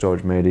work with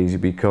Storage Made Easy,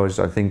 because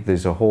I think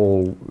there's a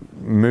whole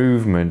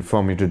movement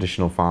from your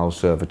traditional file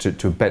server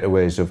to better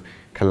ways of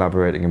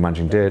collaborating and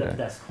managing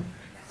data.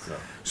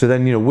 So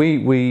then, you know,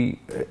 we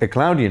at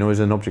Cloudian, you know, as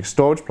an object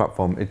storage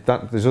platform,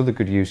 there's other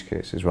good use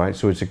cases, right?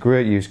 So it's a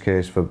great use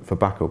case for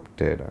backup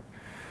data,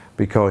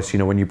 because, you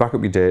know, when you back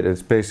up your data,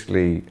 it's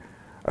basically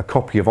a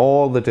copy of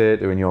all the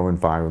data in your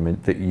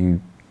environment that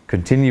you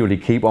continually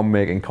keep on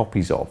making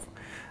copies of.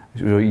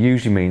 So it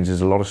usually means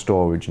there's a lot of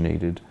storage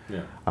needed.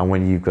 And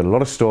when you've got a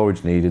lot of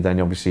storage needed,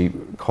 then obviously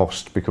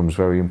cost becomes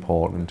very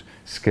important,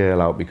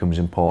 scale out becomes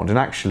important, and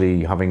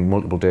actually having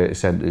multiple data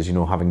centers, you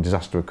know, having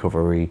disaster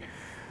recovery.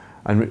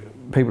 And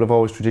people have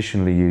always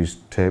traditionally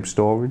used tape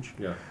storage,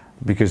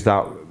 because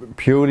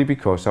purely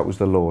because that was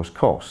the lowest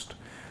cost.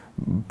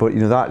 But, you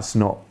know, that's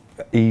not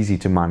easy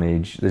to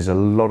manage. There's a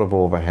lot of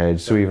overhead.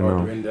 So even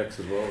though index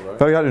as well, right?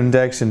 Very hard to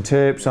index, and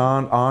tapes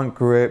aren't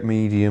great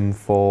medium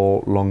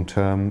for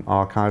long-term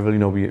archival. You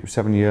know,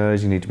 7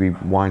 years, you need to be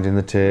winding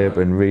the tape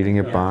and reading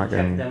it back.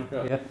 And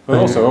but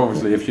also,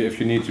 obviously, if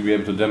you need to be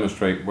able to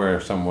demonstrate where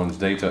someone's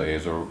data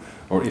is, or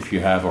if you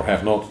have or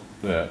have not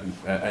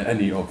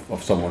any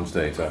of someone's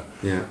data,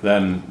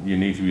 then you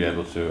need to be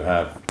able to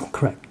have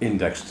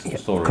indexed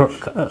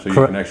storage, so you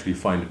can actually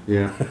find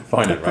it.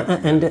 Find it, right?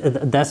 And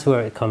that's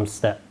where it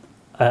comes that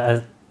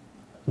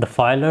the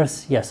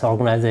filers, yes,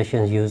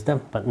 organizations use them,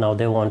 but now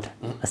they want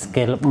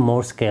a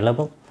more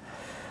scalable,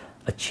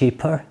 a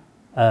cheaper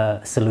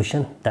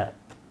solution that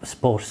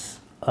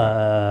supports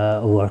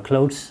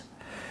workloads,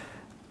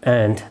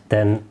 and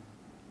then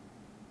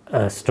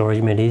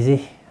Storage Made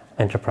Easy,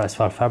 Enterprise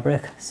File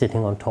Fabric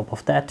sitting on top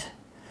of that,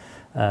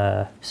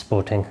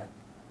 supporting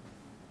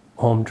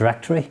home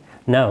directory.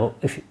 Now,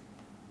 if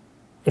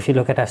you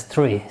look at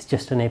S3, it's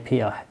just an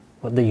API.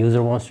 What the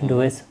user wants to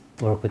do is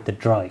work with the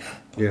drive.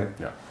 With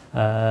the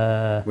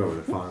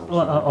files.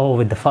 Or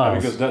with the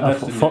files. Because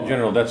that's in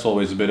general, that's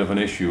always a bit of an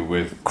issue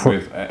with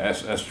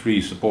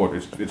S3 support.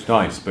 It's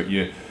nice, but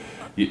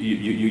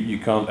you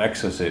can't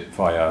access it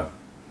via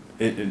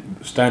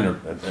standard.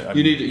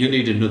 You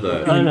need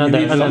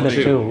another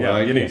tool.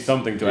 You need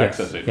something to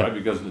access it, right?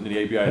 Because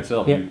the API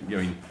itself,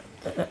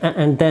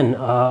 and then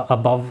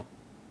above,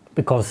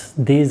 because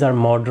these are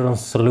modern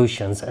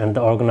solutions, and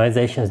the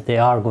organizations, they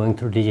are going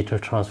through digital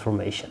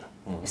transformation.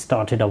 It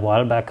started a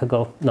while back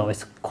ago. Now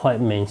it's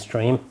quite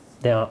mainstream.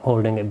 They are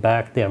holding it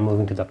back. They are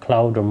moving to the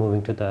cloud or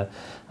moving to the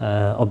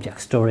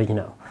object storage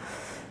now.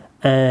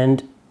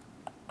 And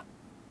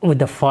with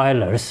the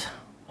filers,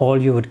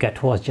 all you would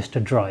get was just a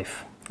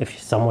drive. If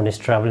someone is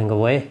traveling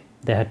away,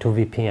 they had to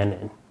VPN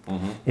in.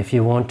 If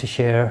you want to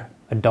share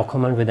a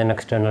document with an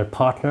external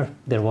partner,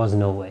 there was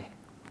no way.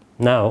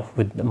 Now,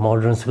 with the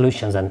modern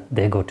solutions, and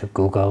they go to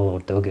Google or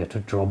they'll go to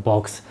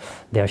Dropbox,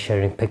 they are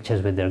sharing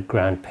pictures with their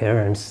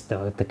grandparents,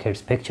 the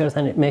kids' pictures,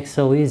 and it makes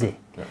so easy.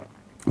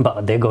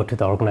 But they go to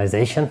the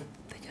organization,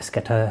 they just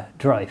get a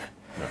drive.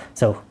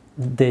 So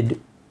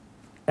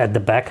at the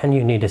back end,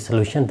 you need a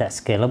solution that's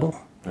scalable.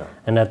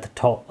 And at the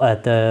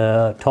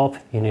top,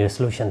 you need a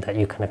solution that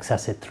you can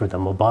access it through the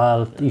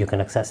mobile, you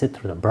can access it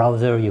through the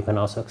browser, you can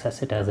also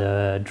access it as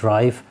a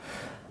drive.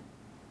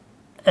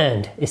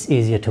 And it's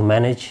easier to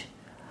manage,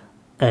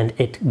 and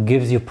it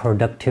gives you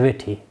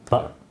productivity,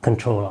 but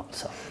control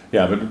also.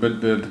 Yeah,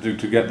 but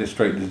to get this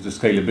straight, the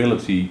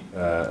scalability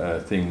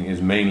thing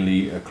is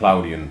mainly a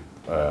Cloudian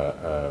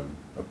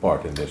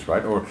part in this,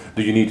 right? Or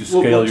do you need to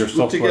scale your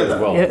software as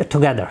well?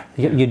 Together.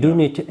 You do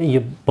need to,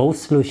 both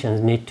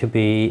solutions need to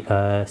be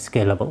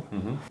scalable.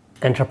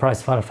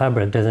 Enterprise File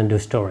Fabric doesn't do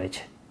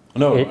storage.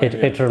 No,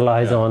 it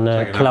relies on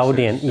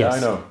Cloudian. Yes, I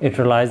know. It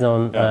relies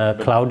on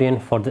Cloudian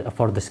for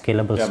the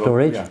scalable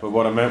storage. But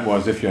what I meant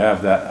was, if you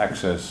have that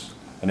access,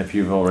 and if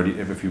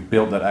you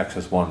built that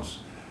access once,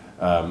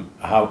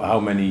 how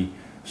many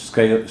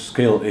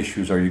scale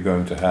issues are you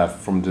going to have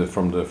from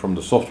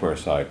the software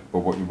side,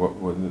 or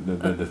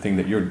the thing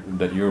that you're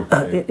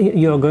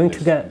going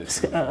to get?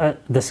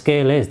 The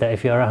scale is that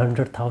if you are a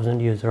 100,000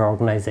 user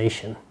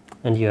organization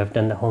and you have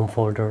done the home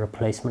folder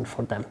replacement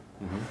for them,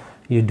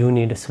 you do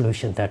need a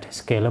solution that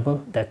is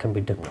scalable, that can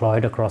be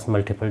deployed across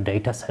multiple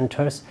data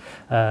centers,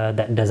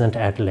 that doesn't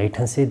add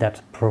latency,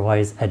 that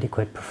provides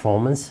adequate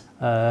performance,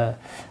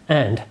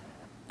 and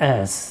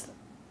as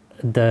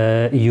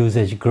the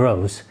usage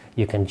grows,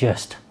 you can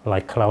just,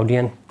 like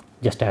Cloudian,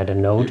 just add a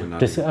node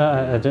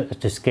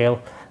to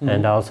scale,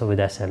 and also with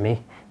SME,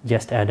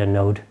 just add a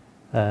node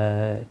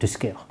to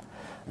scale.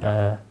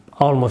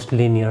 almost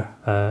linear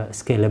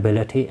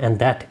scalability, and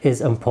that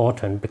is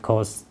important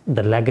because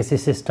the legacy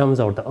systems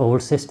or the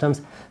old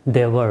systems,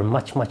 they were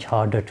much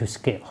harder to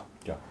scale.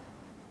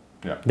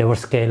 Yeah. They were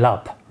scale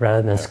up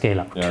rather than scale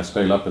out. Yeah,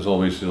 scale up is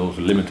always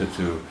limited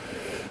to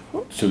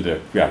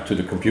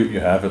the compute you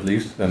have at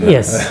least. And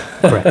yes,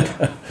 correct.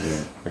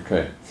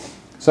 Okay.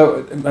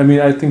 So I mean,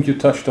 I think you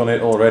touched on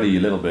it already a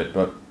little bit,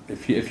 but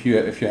if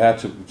you had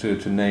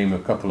to name a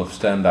couple of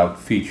standout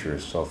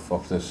features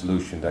of the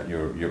solution that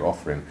you're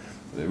offering,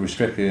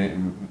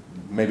 restricting,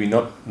 maybe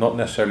not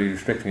necessarily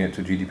restricting it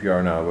to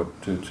GDPR now,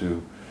 but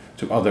to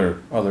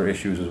other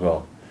issues as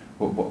well.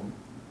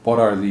 What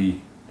are the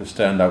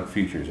standout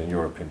features in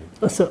your opinion?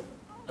 So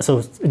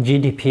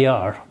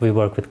GDPR, we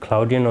work with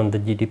Cloudian on the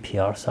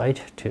GDPR side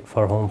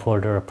for home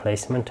folder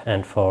replacement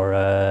and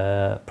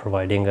for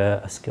providing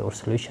a secure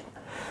solution.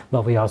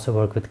 But we also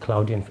work with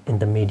Cloudian in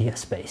the media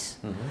space.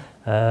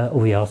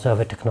 We also have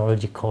a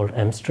technology called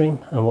MStream,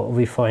 and what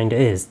we find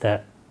is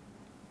that,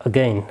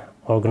 again,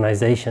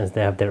 organizations,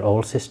 they have their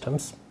old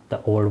systems,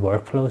 the old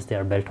workflows, they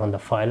are built on the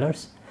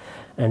filers,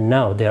 and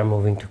now they are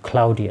moving to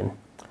Cloudian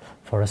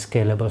for a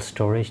scalable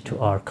storage to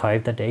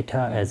archive the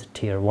data as a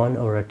tier 1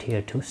 or a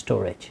tier 2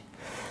 storage.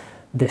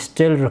 They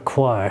still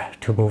require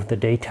to move the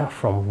data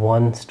from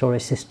one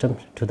storage system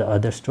to the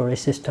other storage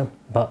system,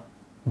 but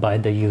by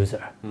the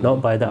user,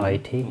 not by the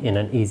IT, in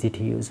an easy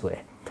to use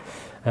way.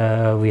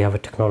 We have a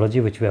technology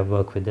which we have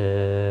worked with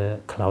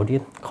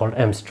Cloudian called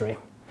MStream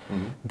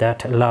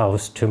that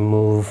allows to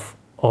move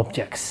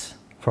objects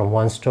from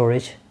one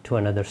storage to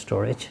another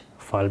storage,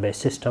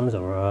 file-based systems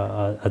or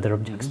other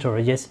object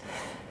storages,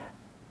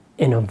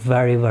 in a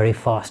very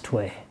fast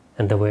way.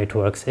 And the way it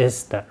works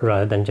is that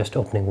rather than just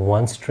opening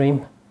one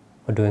stream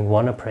or doing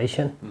one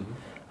operation,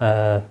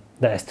 the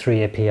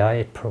S3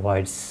 API,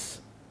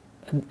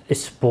 it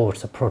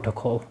supports a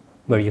protocol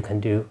where you can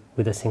do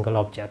with a single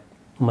object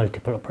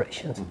multiple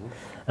operations.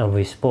 And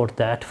we support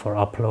that for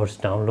uploads,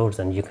 downloads,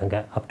 and you can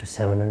get up to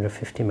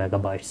 750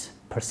 megabytes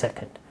per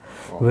second.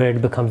 Wow. Where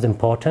it becomes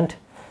important,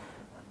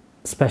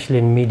 especially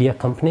in media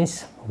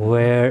companies,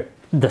 where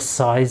the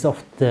size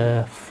of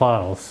the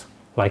files,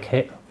 like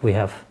here, we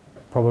have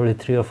probably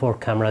 3 or 4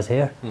 cameras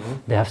here.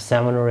 They have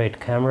 7 or 8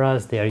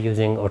 cameras, they are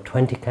using, or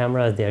 20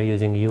 cameras, they are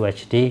using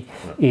UHD.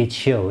 Each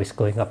show is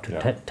going up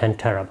to 10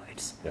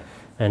 terabytes.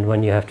 And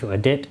when you have to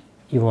edit,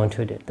 you want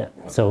to edit that.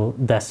 So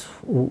that's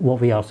what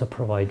we also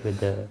provide with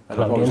the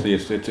Cloudian. And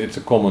obviously it's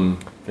a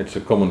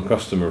common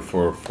customer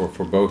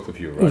for both of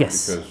you, right?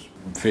 Yes. Because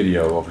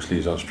video obviously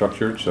is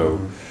unstructured, so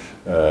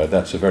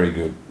that's a very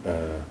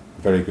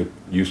good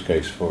use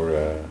case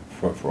for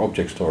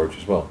object storage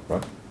as well,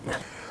 right?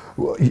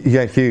 Well,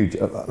 yeah, huge.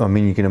 I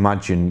mean, you can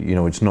imagine,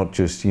 it's not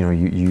just,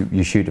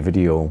 you shoot a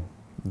video,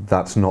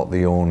 that's not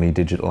the only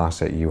digital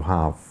asset you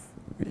have.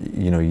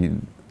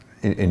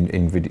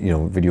 In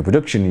video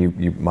production,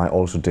 you might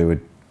also do a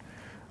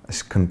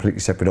completely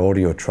separate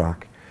audio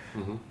track,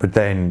 but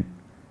then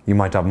you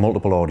might have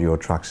multiple audio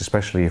tracks,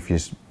 especially if you're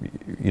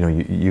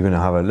going to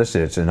have let's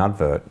say it's an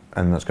advert,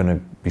 and that's going to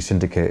be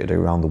syndicated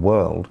around the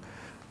world.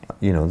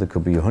 There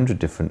could be 100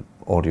 different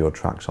audio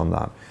tracks on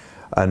that.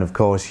 And of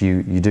course,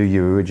 you do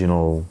your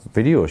original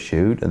video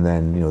shoot, and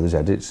then there's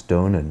edits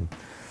done, and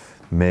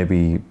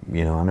maybe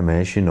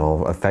animation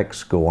or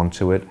effects go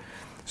onto it.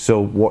 So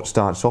what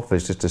starts off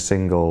as just a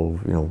single,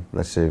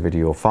 let's say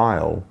video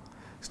file,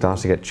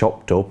 starts to get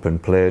chopped up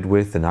and played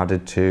with and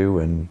added to,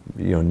 and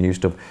new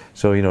stuff.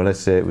 So let's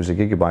say it was a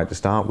gigabyte to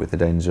start with,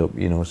 it ends up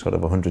sort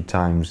of 100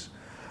 times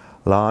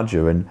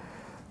larger. And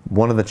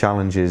one of the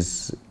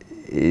challenges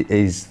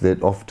is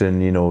that often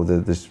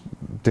there's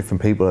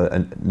different people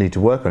need to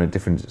work on it,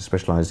 different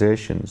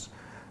specializations.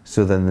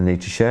 So then they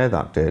need to share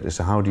that data.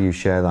 So how do you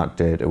share that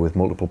data with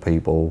multiple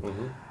people?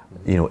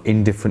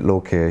 In different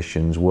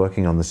locations,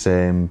 working on the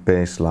same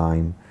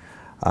baseline,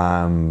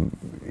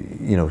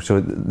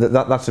 so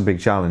that's a big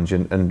challenge,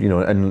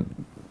 and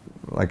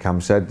like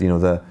Cam said,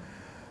 the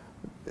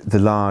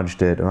large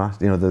data,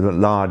 the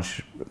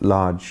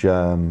large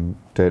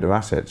data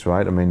assets,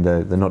 right? I mean,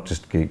 they're not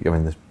just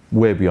they're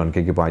way beyond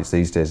gigabytes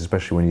these days,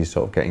 especially when you're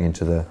sort of getting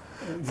into the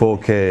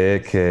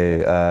 4K,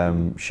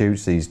 8K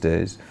shoots these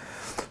days.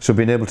 So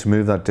being able to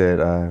move that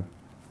data,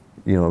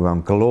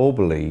 around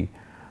globally.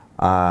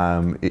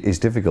 Is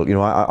difficult.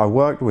 I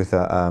worked with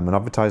an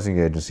advertising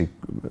agency.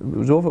 It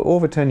was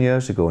over 10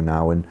 years ago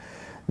now, and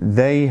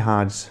they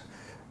had,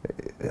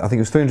 I think it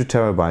was 300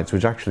 terabytes,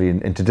 which actually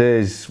in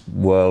today's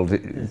world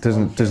it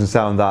doesn't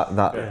sound that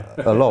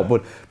a lot,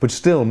 but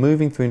still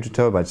moving 300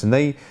 terabytes, and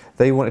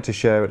they wanted to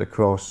share it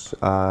across.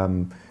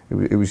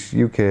 It was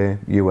UK,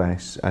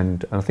 US,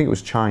 and I think it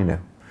was China.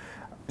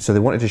 So they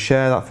wanted to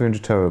share that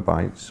 300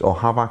 terabytes or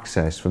have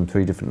access from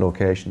 3 different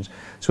locations.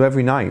 So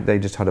every night they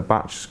just had a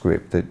batch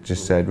script that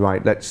just said,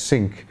 right, let's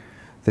sync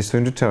this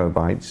 300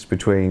 terabytes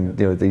between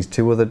these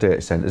 2 other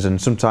data centers, and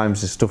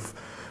sometimes there's stuff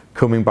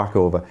coming back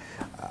over.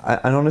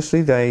 And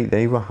honestly,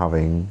 they were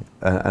having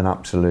an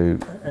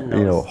absolute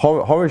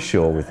horror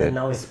show with it. And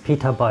now it's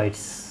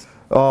petabytes.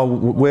 Oh,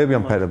 way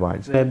beyond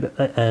petabytes.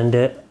 And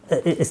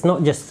it's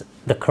not just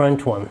the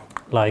current one.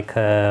 like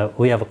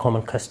we have a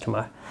common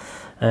customer,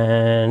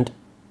 and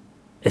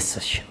it's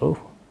a show.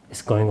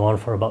 It's going on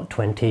for about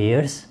 20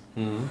 years.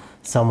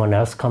 Someone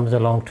else comes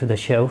along to the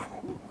show,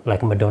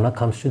 like Madonna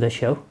comes to the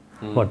show.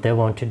 What they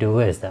want to do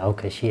is that,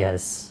 okay, she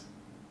has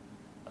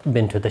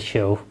been to the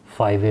show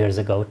 5 years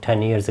ago,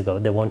 10 years ago.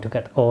 They want to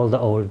get all the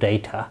old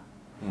data,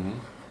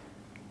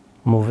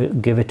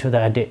 give it to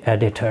the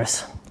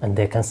editors, and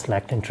they can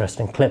select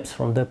interesting clips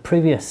from the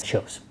previous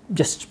shows,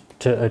 just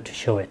to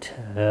show it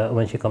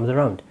when she comes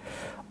around.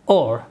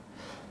 Or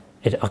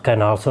it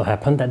can also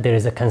happen that there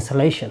is a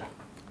cancellation,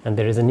 and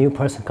there is a new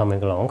person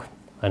coming along,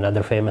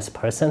 another famous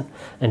person,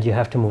 and you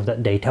have to move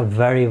that data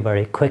very,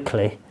 very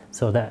quickly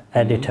so that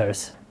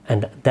editors,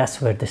 and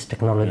that's where this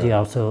technology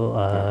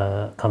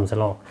also comes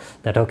along.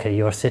 That, okay,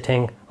 you're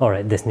sitting, all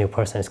right, this new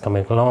person is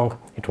coming along,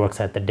 it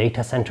works at the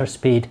data center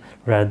speed,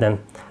 rather than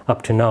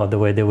up to now, the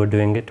way they were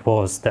doing it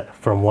was that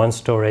from one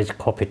storage,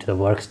 copy to the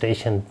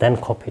workstation, then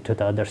copy to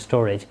the other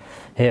storage.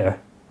 Here,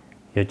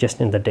 you're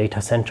just in the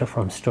data center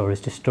from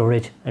storage to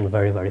storage, and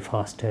very, very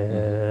fast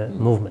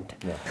movement.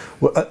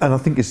 Well, and I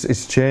think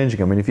it's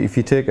changing. I mean, if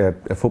you take a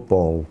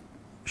football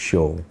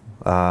show,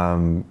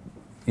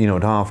 you know,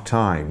 at half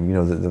time, you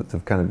know, the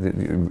kind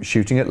of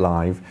shooting it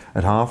live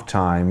at half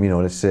time, you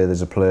know, let's say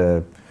there's a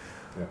player,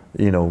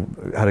 you know,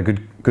 had a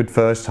good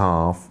first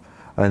half,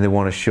 and they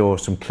want to show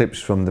some clips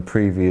from the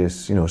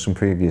previous, you know, some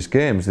previous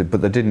games,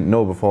 but they didn't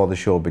know before the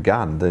show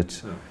began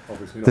that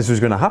this was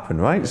going to happen,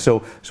 right?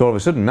 So all of a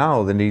sudden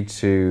now they need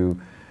to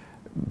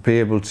be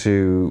able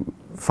to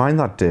find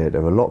that data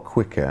a lot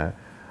quicker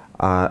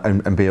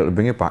and be able to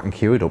bring it back and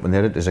queue it up, and the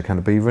editors are kind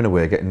of beavering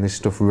away getting this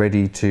stuff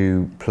ready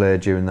to play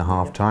during the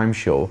half-time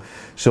show.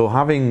 So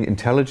having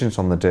intelligence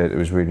on the data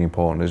is really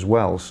important as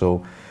well.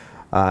 So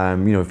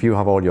you know, if you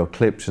have all your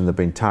clips and they've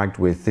been tagged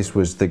with, this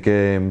was the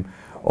game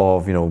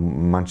of, you know,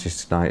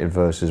 Manchester United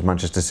versus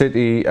Manchester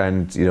City,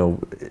 and, you know,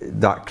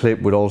 that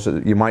clip would also,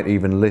 you might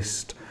even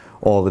list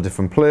all the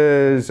different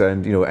players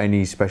and, you know,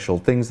 any special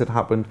things that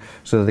happened,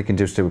 so that they can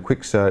just do a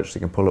quick search, they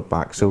can pull it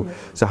back. So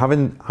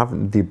having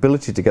the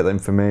ability to get that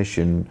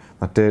information,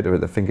 that data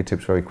at their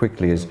fingertips very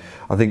quickly is,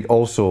 I think,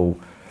 also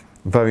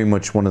very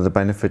much one of the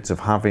benefits of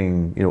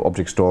having, you know,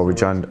 object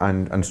storage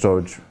and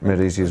storage made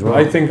easy as well.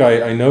 I think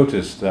I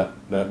noticed that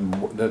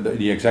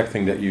the exact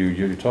thing that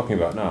you're talking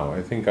about now.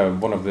 I think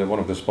one of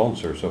the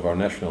sponsors of our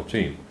national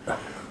team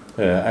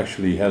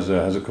actually has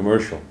a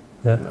commercial,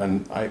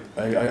 and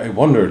I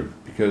wondered,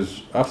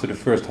 because after the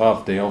first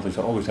half they always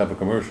have a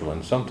commercial,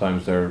 and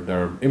sometimes there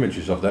are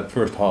images of that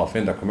first half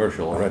in that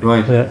commercial already.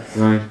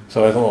 Right.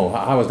 So I thought,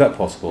 how is that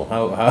possible?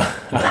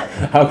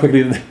 How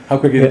quickly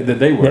did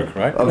they work,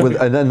 right?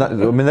 And then I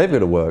mean, they've got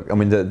to work. I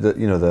mean,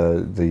 you know,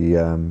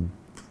 the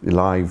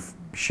live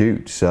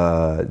shoots.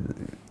 I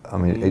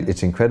mean,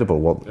 it's incredible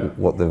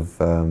what they've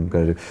got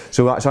to do.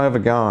 So I have a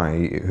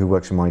guy who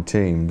works in my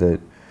team that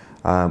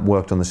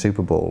worked on the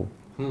Super Bowl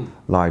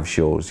live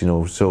shows, you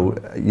know, so,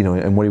 you know,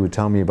 and what he would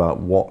tell me about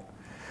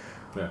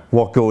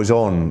what goes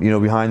on, you know,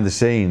 behind the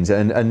scenes,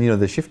 and you know,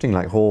 they're shifting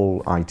like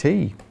whole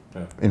IT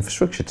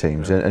infrastructure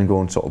teams and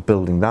going sort of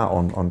building that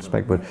on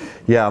spec. But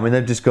yeah, I mean,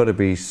 they've just got to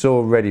be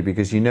so ready,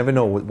 because you never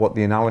know what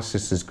the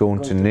analysis is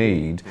going to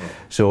need.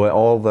 So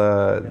all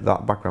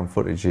that background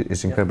footage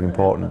is incredibly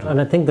important. And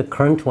I think the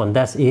current one,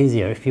 that's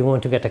easier. If you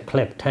want to get a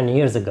clip 10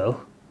 years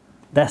ago,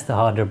 that's the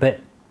harder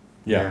bit.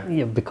 Yeah,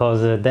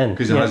 because then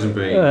because it hasn't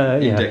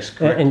been indexed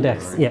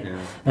correctly. Right?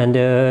 And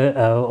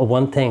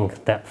one thing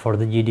that for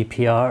the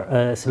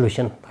GDPR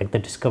solution, like the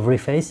discovery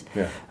phase,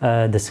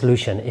 the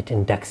solution, it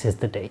indexes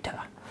the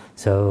data.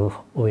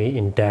 So we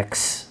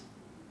index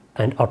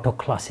and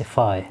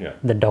auto-classify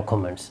the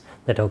documents.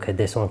 That, okay,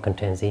 this one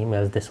contains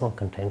emails, this one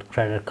contains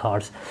credit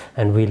cards,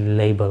 and we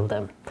label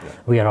them.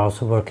 We are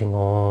also working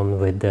on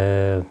with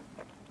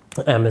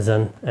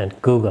Amazon and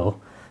Google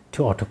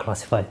to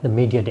auto-classify the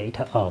media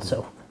data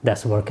also.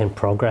 That's work in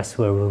progress,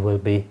 where we will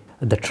be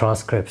the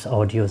transcripts,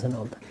 audios, and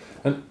all that.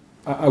 And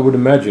I would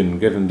imagine,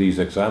 given these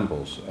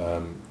examples,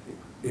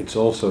 it's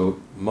also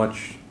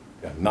much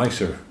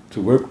nicer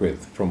to work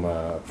with from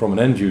an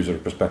end user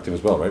perspective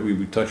as well, right?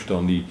 We touched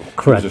on the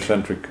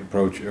user-centric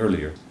approach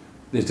earlier.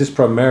 Is this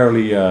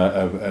primarily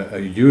a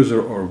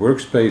user or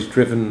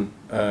workspace-driven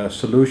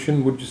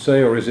solution, would you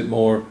say, or is it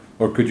more,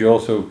 or could you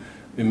also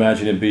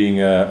imagine it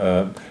being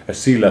a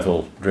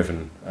C-level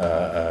driven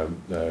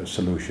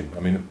solution? I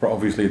mean,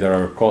 obviously there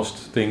are cost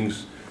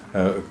things.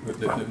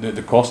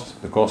 The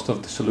cost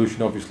of the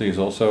solution obviously is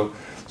also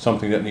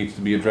something that needs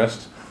to be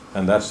addressed,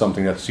 and that's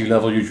something that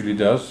C-level usually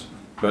does.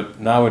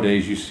 But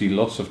nowadays you see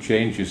lots of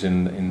changes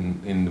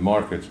in the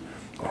market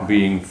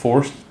being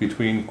forced,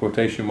 between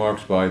quotation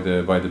marks, by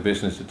the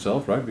business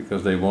itself, right?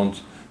 Because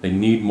they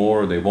need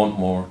more, they want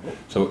more.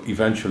 So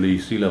eventually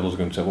C-level is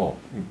going to say, well,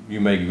 you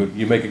make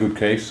a good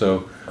case,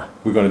 so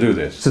we're going to do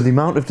this. So the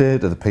amount of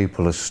data that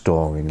people are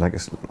storing, like,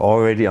 it's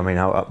already, I mean,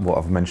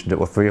 I've mentioned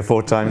it 3 or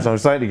 4 times, so I'm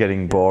slightly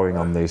getting boring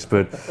on this,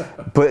 but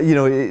you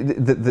know,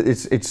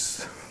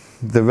 it's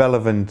the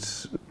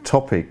relevant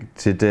topic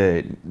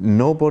today.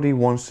 Nobody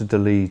wants to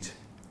delete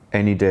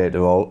any data,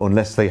 or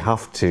unless they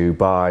have to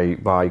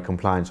by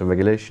compliance or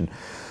regulation.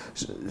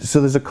 So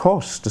there's a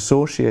cost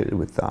associated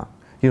with that.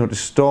 You know, to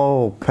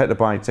store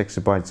petabytes,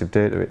 exabytes of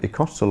data, it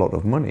costs a lot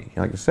of money.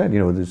 Like I said, you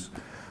know, there's,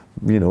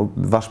 you know,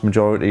 the vast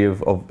majority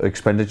of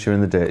expenditure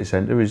in the data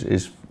center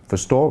is for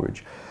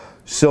storage.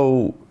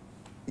 So,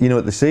 you know,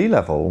 at the sea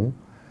level,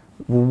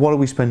 well, what are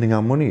we spending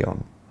our money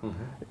on?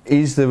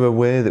 Is there a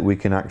way that we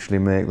can actually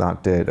make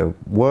that data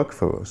work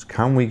for us?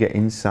 Can we get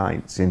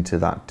insights into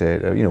that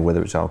data, you know,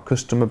 whether it's our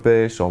customer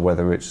base or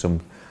whether it's some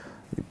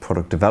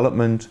product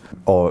development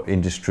or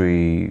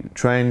industry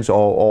trends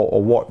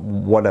or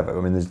whatever.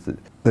 I mean,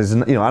 there's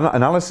you know,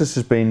 analysis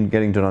has been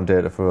getting done on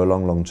data for a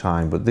long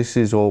time, but this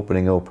is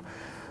opening up.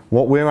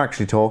 What we're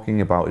actually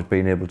talking about is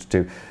being able to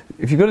do,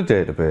 if you've got a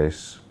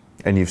database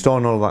and you've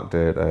stored all that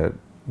data,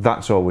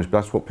 that's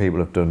what people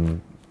have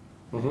done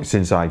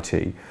since IT.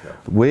 Yeah.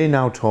 We're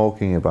now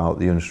talking about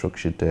the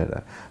unstructured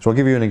data. So I'll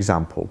give you an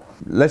example.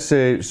 Let's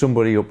say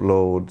somebody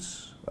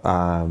uploads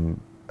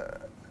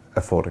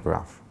a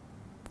photograph.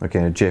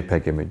 Okay, a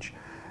JPEG image.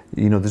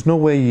 You know, there's no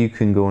way you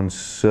can go and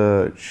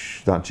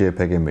search that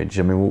JPEG image.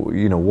 I mean,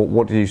 you know,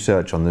 what do you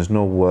search on? There's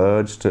no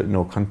words,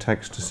 no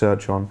context to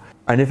search on.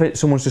 And if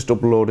someone's just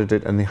uploaded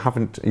it and they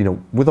haven't, you know,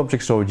 with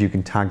object storage you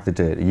can tag the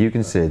data. You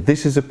can say,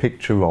 this is a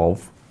picture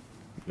of,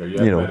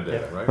 you know,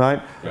 metadata,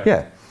 right?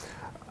 Yeah.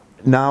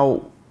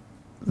 Now,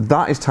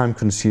 that is time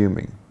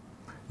consuming.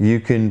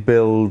 You can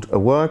build a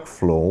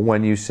workflow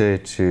when you say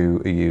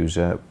to a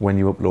user, when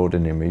you upload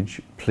an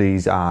image,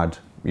 please add,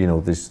 you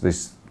know,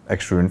 this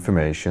extra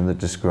information that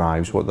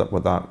describes what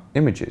that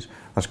image is.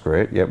 That's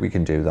great, yeah, we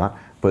can do that.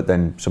 But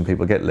then some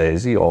people get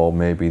lazy, or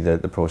maybe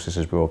the process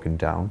is broken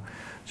down.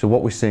 So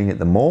what we're seeing at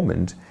the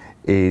moment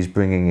is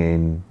bringing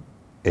in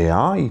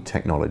AI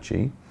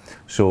technology,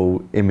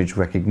 so image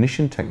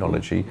recognition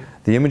technology.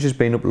 The image has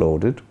been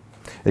uploaded,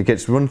 it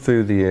gets run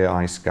through the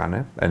AI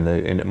scanner, and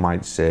it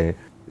might say,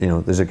 you know,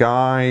 there's a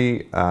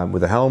guy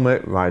with a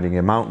helmet riding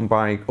a mountain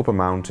bike up a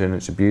mountain,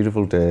 it's a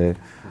beautiful day.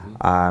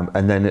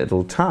 And then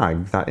it'll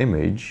tag that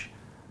image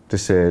to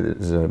say that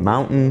there's a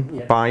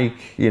mountain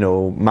bike, you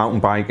know,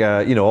 mountain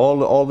biker, you know,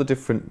 all the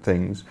different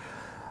things.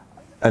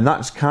 And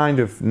that's kind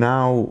of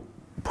now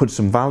put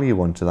some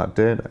value onto that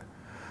data.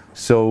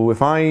 So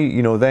if I,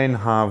 you know, then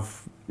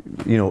have,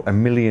 you know,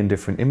 1 million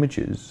different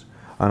images,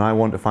 and I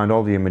want to find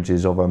all the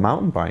images of a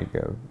mountain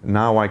biker,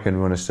 now I can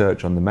run a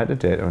search on the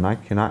metadata and I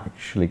can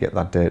actually get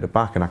that data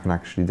back, and I can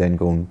actually then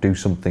go and do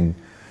something,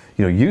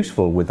 you know,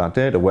 useful with that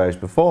data, whereas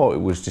before it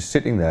was just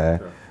sitting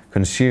there,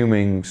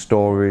 consuming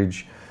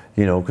storage,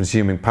 you know,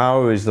 consuming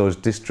power as those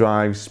disk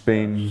drives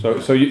spin.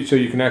 So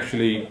you can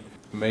actually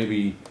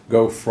maybe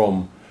go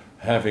from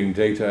having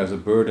data as a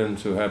burden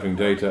to having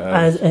data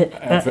as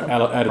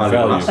added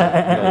value.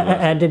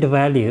 Added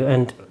value,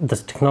 and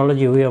this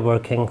technology we are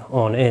working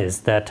on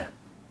is that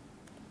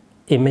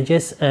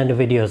images and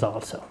videos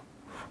also.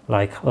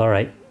 Like, all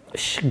right,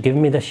 give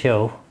me the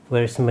show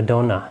where it's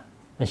Madonna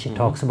and she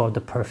talks about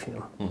the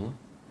perfume.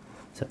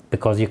 So,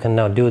 because you can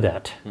now do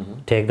that.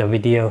 Take the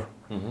video,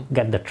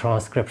 get the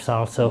transcripts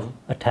also,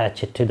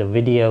 attach it to the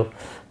video,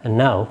 and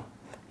now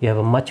you have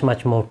a much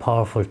more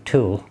powerful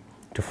tool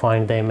to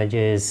find the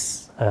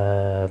images,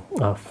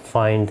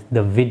 find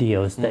the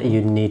videos that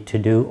you need to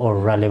do, or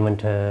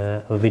relevant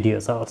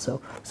videos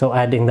also. So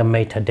adding the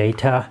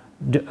metadata,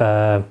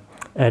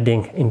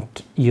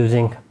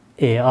 using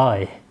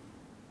AI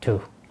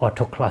to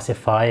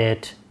auto-classify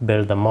it,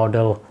 build the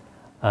model,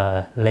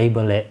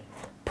 label it,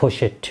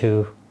 push it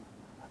to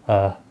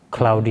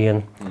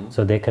Cloudian,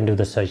 so they can do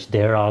the search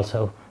there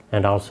also,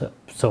 and also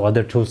so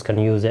other tools can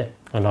use it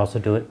and also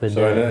do it with.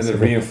 So and it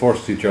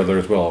reinforces each other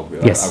as well.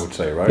 Yes. I would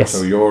say, right? Yes.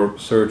 So your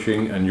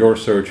searching and your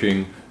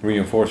searching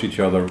reinforce each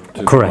other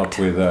to come up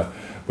with a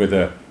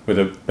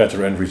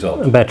better end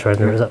result. A better end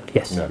result,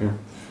 yes. Yeah.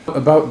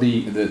 About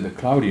the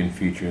Cloudian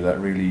feature,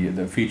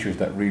 the features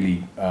that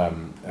really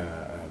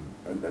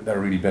that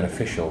are really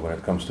beneficial when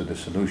it comes to this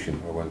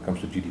solution, or when it comes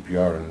to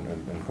GDPR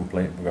and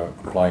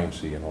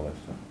compliancy and all that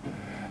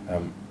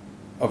stuff.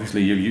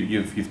 Obviously,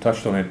 you've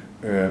touched on it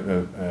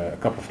a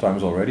couple of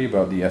times already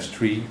about the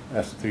S3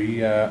 the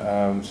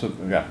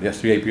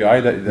S3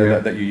 API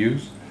that you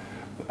use.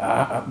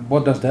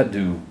 What does that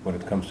do when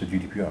it comes to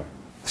GDPR?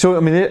 So,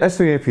 I mean, the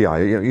S3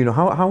 API, you know,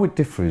 how it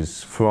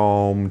differs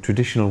from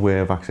traditional way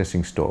of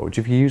accessing storage.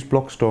 If you use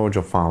block storage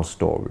or file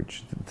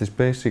storage, there's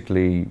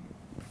basically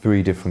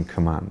 3 different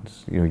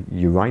commands. You know,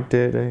 you write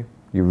data,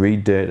 you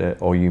read data,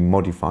 or you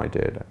modify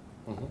data,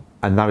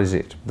 and that is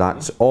it.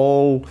 That's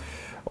all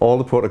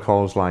the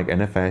protocols like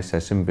NFS,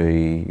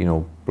 SMB, you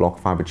know, block,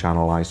 fiber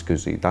channel,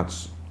 iSCSI.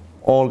 That's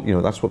all. You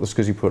know, that's what the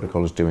SCSI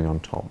protocol is doing on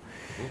top.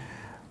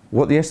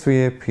 What the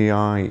S3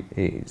 API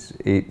is,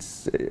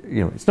 it's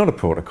not a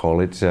protocol.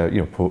 It's a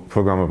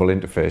programmable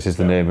interface, as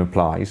the name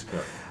implies.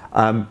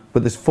 But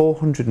there's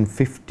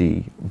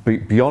 450,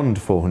 beyond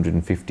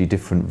 450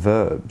 different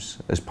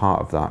verbs as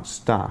part of that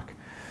stack.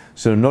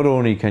 So not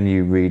only can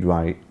you read,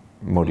 write,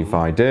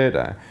 modify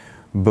data,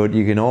 but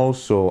you can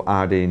also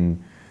add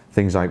in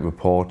things like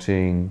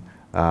reporting,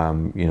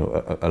 you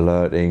know,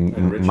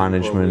 alerting,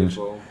 management,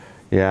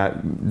 yeah,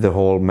 the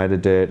whole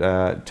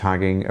metadata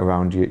tagging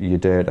around your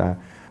data,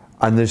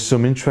 and there's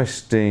some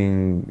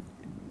interesting,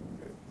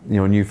 you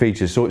know, new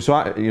features. So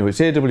you know, it's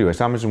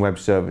AWS, Amazon Web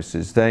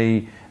Services.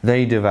 They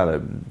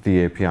develop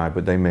the API,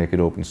 but they make it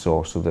open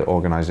source so that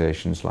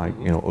organisations like,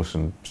 you know, us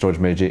and Storage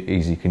Manager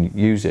Easy can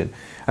use it.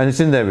 And it's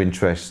in their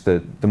interest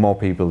that the more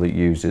people that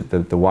use it,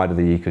 the wider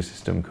the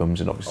ecosystem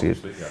comes, and obviously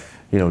yeah.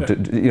 you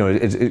know,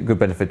 it's a good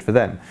benefit for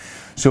them.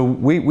 So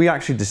we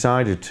actually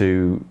decided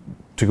to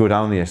go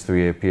down the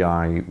S3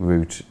 API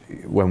route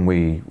when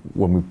we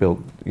built,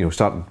 you know,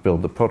 started to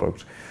build the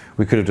product.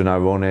 We could have done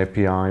our own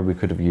API. We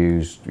could have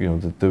used, you know,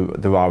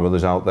 there are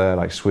others out there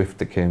like Swift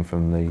that came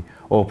from the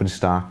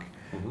OpenStack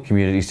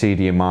community,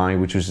 CDMI,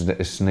 which was a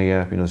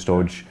SNIA, you know, the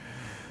Storage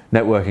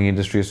Networking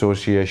Industry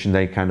Association.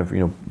 They kind of, you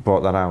know,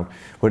 brought that out.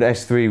 But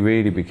S3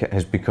 really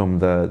has become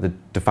the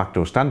de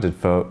facto standard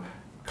for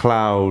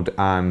cloud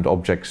and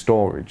object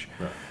storage.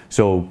 Right.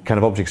 So kind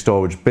of object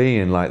storage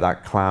being like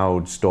that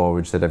cloud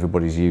storage that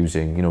everybody's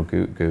using, you know,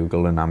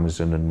 Google and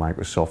Amazon and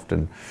Microsoft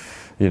and,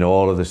 you know,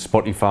 all of the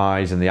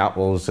Spotifys and the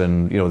Apples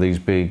and, you know, these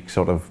big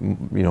sort of,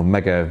 you know,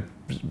 mega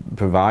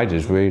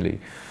providers really.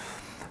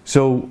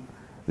 So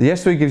the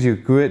S3 gives you a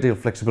great deal of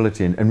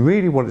flexibility, and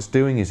really what it's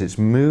doing is it's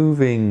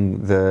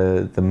moving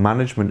the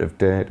management of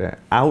data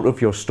out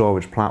of your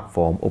storage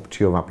platform up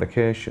to your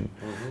application.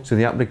 So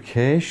the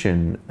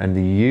application and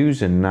the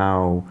user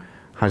now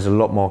has a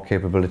lot more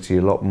capability,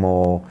 a lot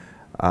more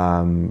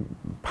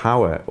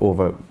power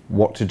over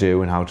what to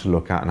do and how to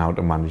look at and how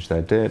to manage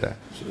their data.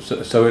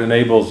 So it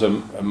enables a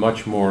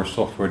much more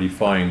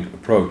software-defined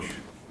approach.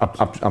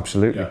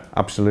 Absolutely, yeah.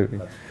 Absolutely.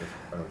 That's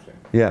what I'm saying.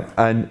 Yeah,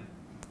 and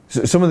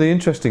so some of the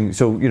interesting,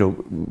 so you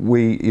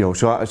know,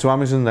 so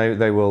Amazon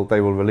they will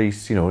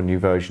release, you know, a new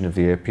version of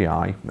the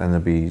API, and there'll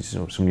be, you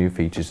know, some new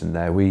features in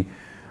there. We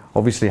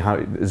obviously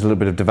there's a little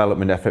bit of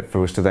development effort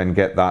for us to then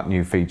get that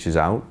new features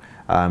out.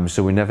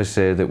 So we never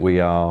say that we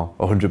are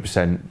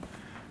 100%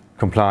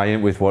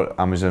 compliant with what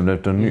Amazon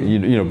have done, you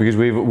know, because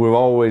we're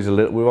always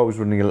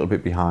running a little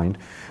bit behind,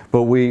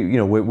 but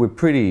we're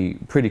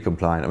pretty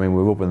compliant. I mean,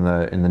 we're up in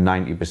the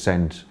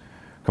 90%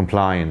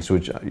 compliance,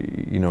 which,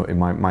 you know, in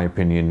my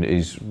opinion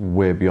is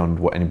way beyond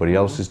what anybody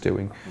else is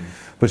doing.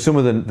 But some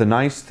of the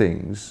nice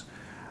things,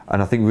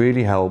 and I think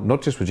really help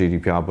not just with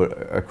GDPR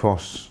but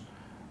across,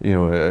 you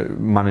know,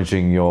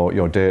 managing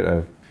your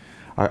data.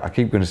 I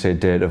keep going to say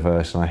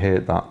dataverse, and I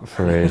hate that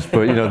phrase,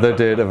 but you know, the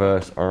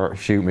dataverse, or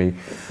shoot me.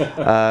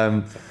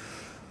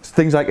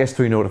 Things like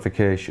S3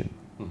 notification.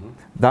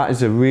 That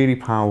is a really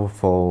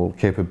powerful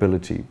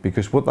capability,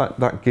 because what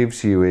that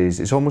gives you is,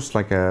 it's almost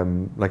like a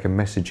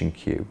messaging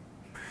queue.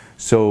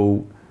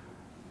 So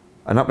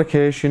an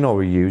application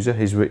or a user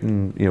has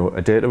written, you know,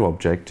 a data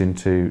object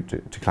into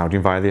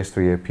Cloudian via the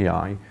S3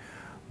 API,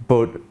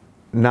 but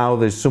now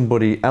there's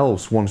somebody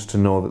else wants to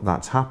know that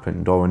that's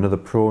happened, or another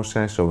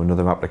process or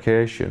another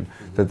application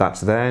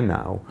that's there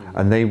now,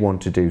 and they want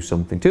to do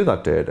something to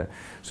that data.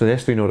 So the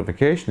S3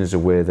 notification is a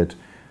way that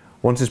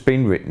once it's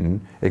been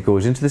written, it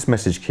goes into this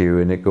message queue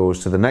and it goes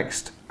to the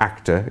next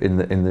actor in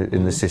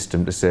the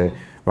system to say,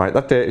 right,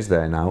 that data is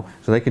there now,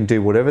 so they can do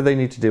whatever they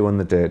need to do on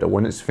the data.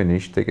 When it's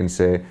finished, they can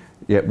say,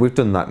 yeah, we've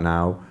done that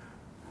now.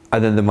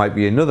 And then there might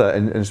be another,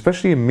 and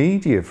especially in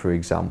media, for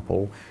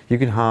example, you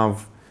can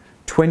have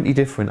 20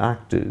 different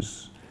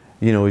actors,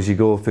 you know, as you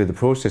go through the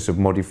process of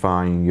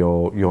modifying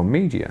your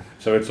media.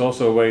 So it's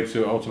also a way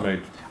to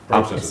automate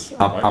processes.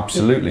 Right?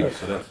 Absolutely.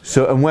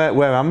 So, and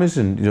where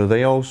Amazon, you know,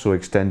 they also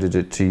extended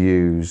it to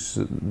use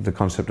the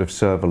concept of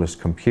serverless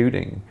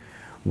computing,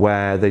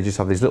 where they just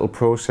have these little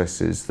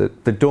processes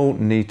that they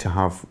don't need to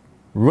have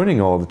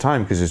running all the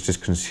time, because it's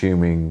just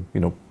consuming,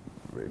 you know,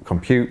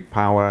 compute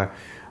power,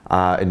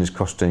 and it's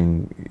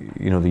costing,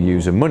 you know, the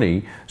user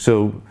money.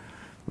 So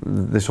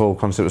this whole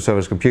concept of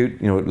serverless compute,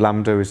 you know,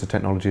 Lambda is the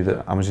technology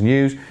that Amazon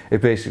use.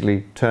 It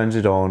basically turns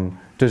it on,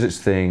 does its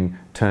thing,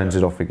 turns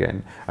it off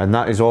again, and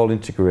that is all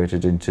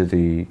integrated into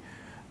the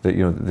you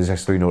know, this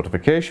S3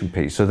 notification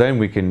piece. So then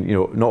we can, you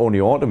know, not only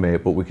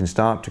automate, but we can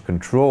start to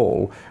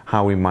control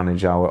how we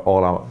manage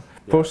all our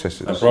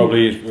processes. And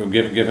probably,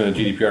 given a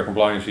GDPR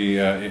compliancy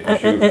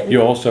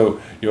issue,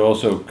 you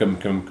also can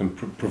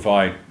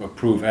provide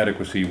prove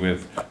adequacy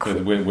with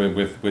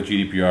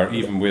GDPR,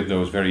 even with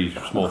those very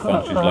small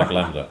functions like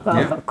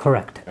Lambda.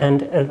 Correct.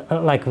 And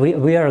like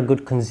we are a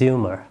good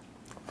consumer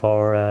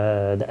for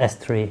the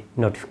S3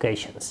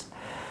 notifications.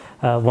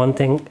 One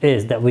thing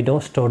is that we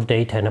don't store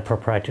data in a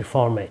proprietary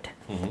format.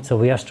 So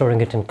we are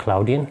storing it in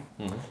Cloudian.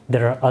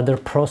 There are other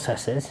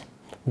processes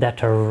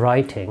that are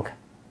writing.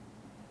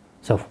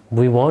 So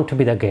we want to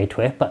be the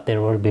gateway, but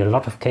there will be a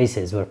lot of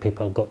cases where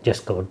people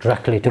just go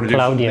directly to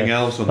Cloudian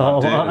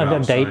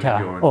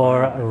data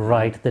or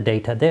write the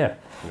data there.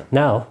 Yeah.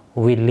 Now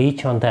we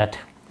leech on that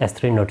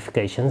S3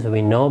 notifications.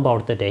 We know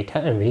about the data,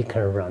 and we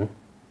can run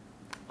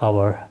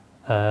our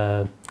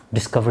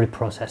discovery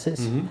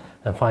processes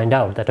and find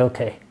out that,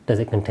 okay, does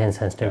it contain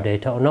sensitive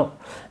data or not?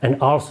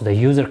 And also the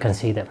user can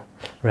see them.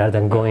 rather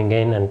than going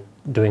in and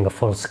doing a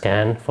full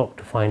scan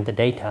to find the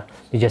data.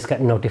 You just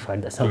get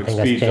notified that something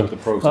has changed. Up the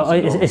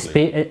process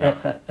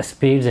It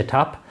speeds it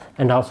up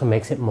and also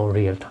makes it more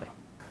real time.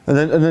 And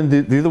then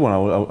the other one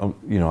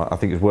I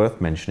think is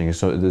worth mentioning is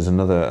there's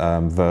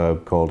another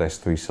verb called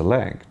S3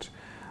 select,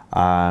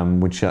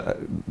 which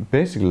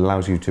basically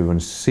allows you to run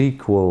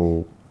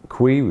SQL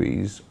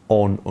queries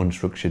on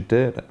unstructured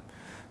data.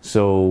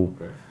 So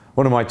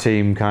one of my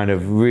team kind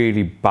of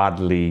really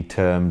badly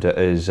termed it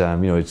as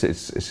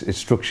it's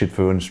structured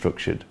for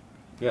unstructured.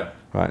 Yeah.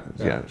 Right.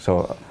 Yeah.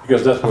 So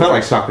because that's I felt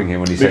like slapping him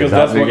when he said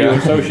that. Because that's what you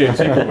associate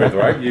SQL with,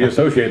 right? You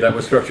associate that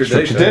with structured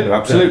data.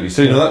 Absolutely.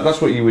 So that's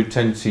what you would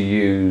tend to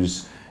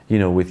use,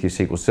 with your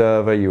SQL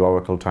Server, your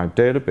Oracle type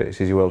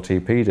databases, your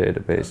LTP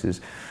databases.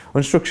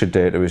 Unstructured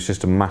data is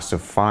just a mass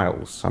of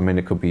files. I mean,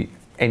 it could be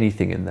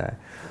anything in there.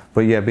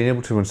 But yeah, being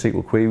able to run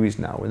SQL queries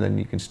now, and then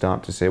you can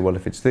start to say, well,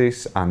 if it's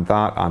this and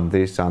that and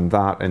this and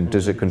that, and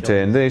does it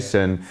contain this,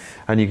 and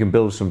you can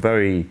build some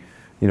very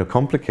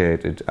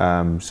complicated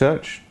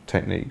search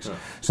techniques. Yeah.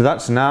 So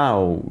that's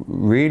now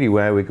really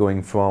where we're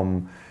going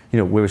from.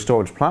 We're a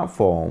storage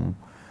platform,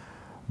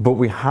 but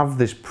we have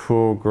this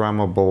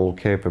programmable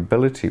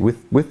capability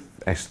with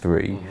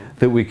S3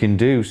 that we can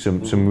do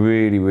some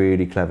really,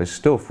 really clever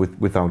stuff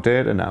with our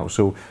data now.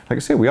 So like I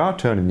say, we are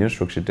turning the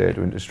unstructured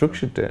data into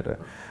structured data,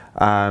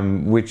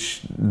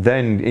 which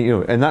then,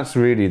 and that's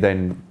really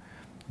then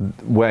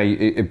where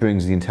it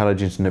brings the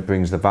intelligence and it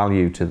brings the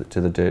value to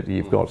the data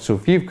you've got. So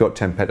if you've got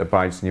 10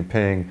 petabytes and you're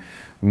paying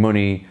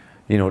money,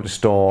 to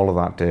store all of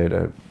that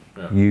data,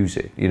 use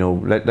it.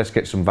 Let's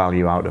get some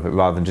value out of it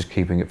rather than just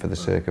keeping it for the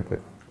sake of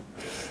it.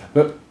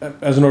 But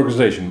as an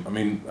organization, I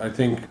mean, I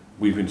think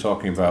we've been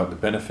talking about the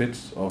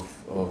benefits of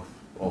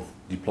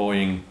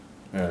deploying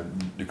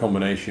the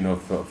combination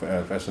of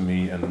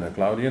SME and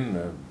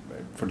Cloudian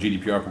for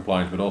GDPR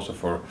compliance, but also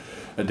for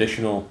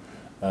additional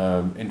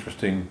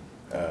interesting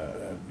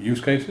use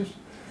cases.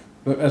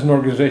 But as an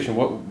organization,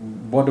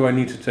 what do I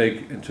need to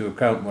take into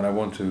account when I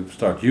want to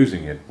start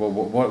using it?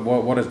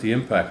 What is the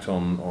impact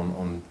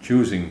on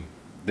choosing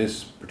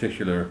this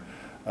particular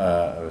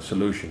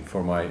solution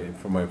for my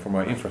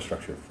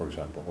infrastructure, for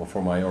example, or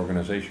for my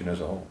organization as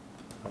a whole?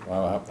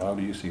 How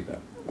do you see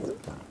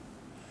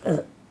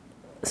that?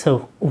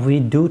 So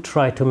we do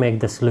try to make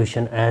the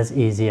solution as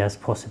easy as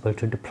possible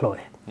to deploy.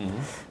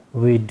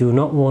 We do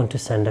not want to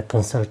send a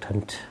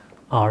consultant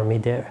army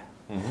there.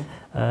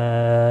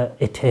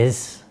 It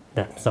is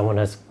that someone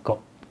has got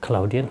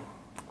Cloudian,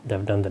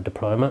 they've done the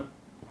deployment.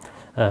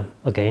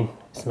 Again,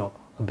 it's not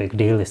a big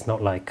deal. It's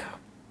not like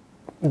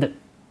the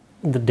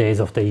days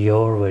of the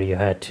year where you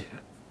had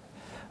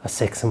a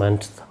 6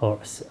 month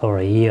or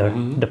a year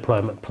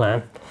deployment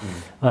plan.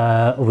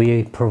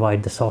 We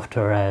provide the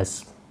software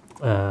as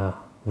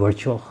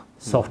virtual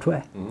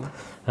software.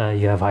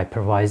 You have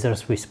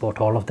hypervisors, we support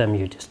all of them,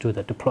 you just do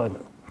the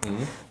deployment.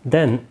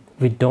 Then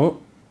we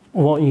don't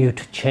want you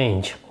to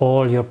change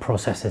all your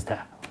processes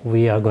there.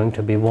 We are going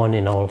to be one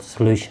in all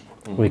solution.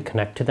 We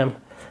connect to them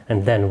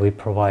and then we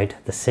provide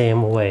the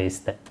same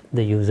ways that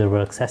the user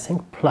were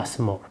accessing plus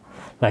more.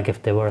 Like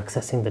if they were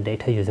accessing the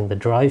data using the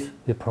drive,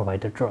 we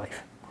provide a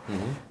drive.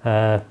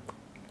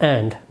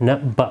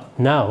 But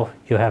now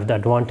you have the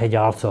advantage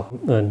also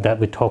that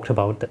we talked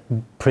about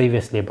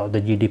previously about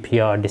the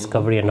GDPR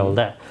discovery and all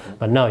that.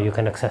 But now you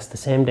can access the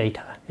same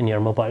data in your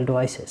mobile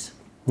devices.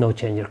 No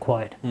change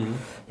required.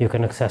 You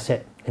can access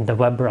it in the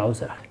web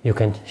browser. You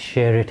can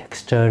share it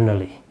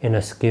externally in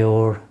a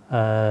secure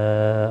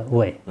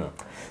way.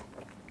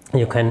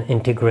 You can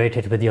integrate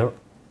it with your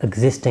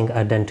existing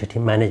identity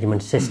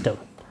management system.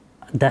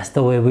 That's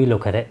the way we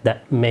look at it.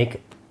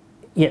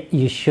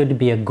 You should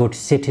be a good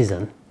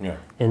citizen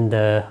in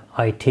the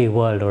IT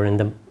world or in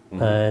the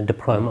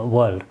deployment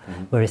world,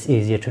 where it's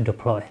easier to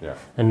deploy.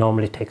 And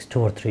normally it takes 2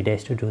 or 3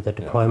 days to do the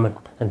deployment,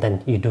 and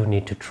then you do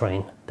need to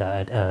train the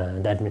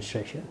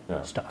administration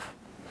stuff.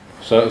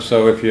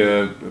 So if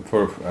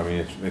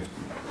it's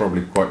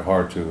probably quite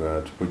hard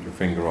to put your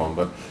finger on,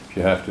 but if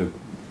you have to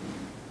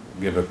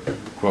give a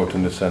quote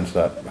in the sense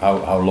that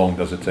how long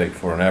does it take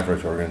for an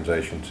average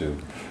organization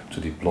to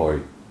deploy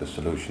the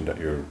solution that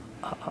you're...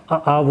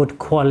 I would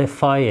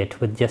qualify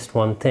it with just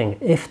one thing.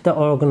 If the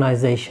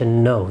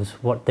organization knows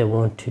what they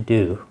want to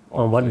do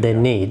or what they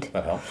need,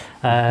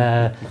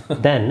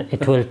 then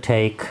it will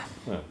take...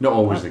 Not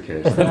always the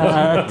case.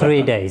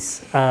 3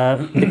 days.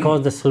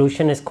 Because the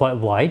solution is quite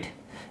wide,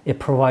 it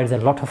provides a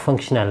lot of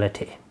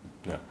functionality.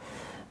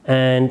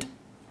 And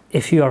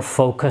if you are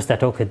focused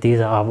that, okay,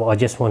 I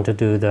just want to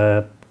do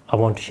I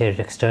want to share it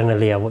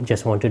externally, I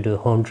just want to do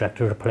home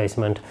directory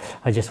replacement,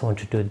 I just want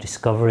to do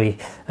discovery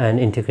and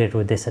integrate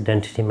with this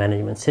identity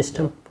management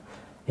system,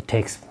 it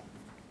takes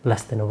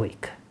less than a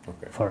week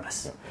for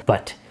us.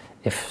 But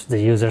if the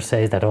user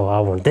says that, I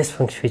want this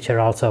feature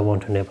also, I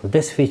want to enable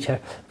this feature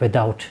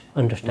without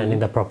understanding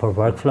the proper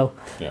workflow,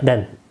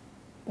 then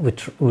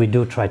we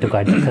do try to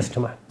guide the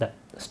customer that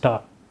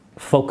start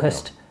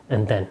focused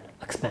and then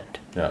expand.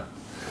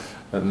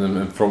 And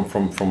then from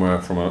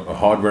a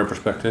hardware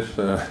perspective,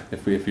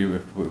 if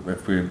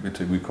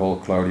we call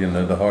Cloudian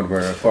the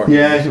hardware part.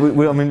 Yeah,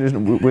 I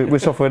mean we're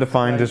software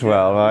defined as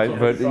well, right?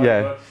 But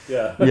yeah,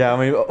 I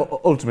mean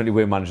ultimately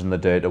we're managing the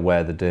data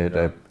where the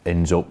data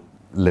ends up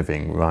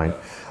living, right?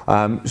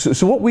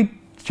 So what we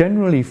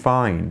generally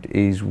find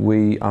is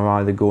we are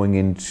either going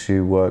in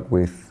to work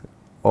with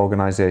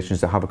organisations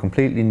that have a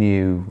completely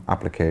new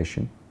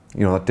application,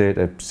 you know, that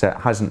data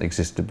set hasn't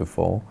existed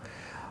before,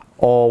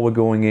 or we're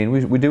going in,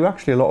 we do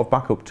actually a lot of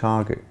backup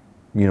target,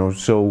 you know,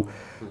 so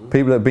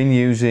people that have been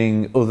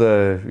using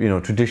other, you know,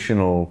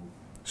 traditional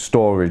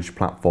storage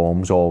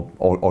platforms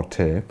or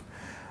tape,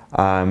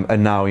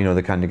 and now, you know,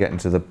 they're kind of getting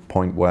to the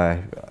point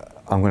where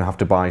I'm going to have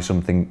to buy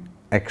something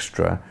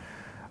extra,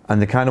 and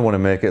they kind of want to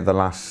make it the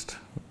last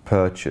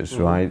purchase,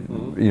 right?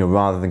 You know,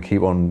 rather than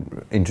keep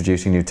on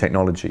introducing new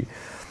technology.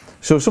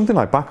 So something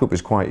like backup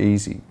is quite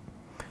easy,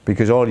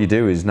 because all you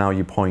do is now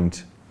you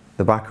point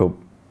the backup,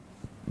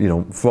 you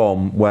know,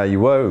 from where you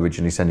were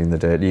originally sending the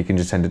data, you can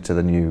just send it to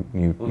the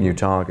new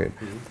target,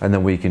 and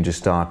then we can just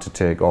start to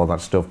take all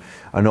that stuff,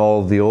 and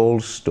all the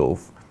old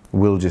stuff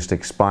will just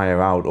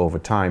expire out over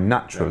time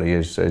naturally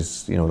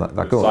as you know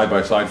that goes side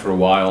by side for a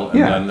while,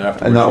 and then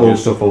afterwards and that old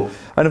stuff will.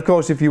 And of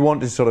course, if you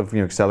want to sort of, you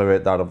know,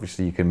 accelerate that,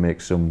 obviously you can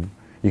make some.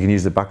 You can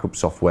use the backup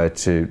software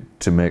to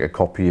make a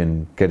copy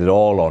and get it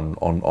all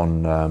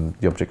on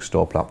the object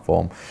store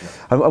platform.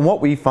 And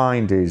what we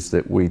find is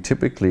that we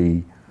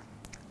typically,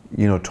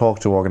 you know,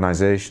 talk to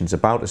organisations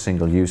about a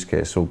single use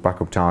case. So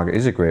backup target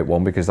is a great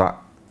one because that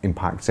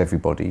impacts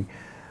everybody.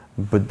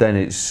 But then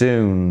it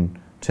soon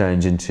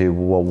turns into,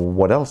 well,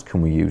 what else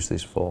can we use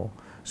this for?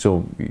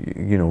 So,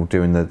 you know,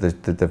 doing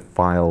the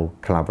file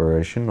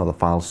collaboration or the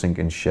file sync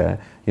and share,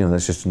 you know,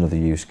 that's just another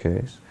use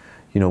case.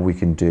 You know, we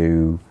can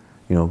do,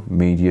 you know,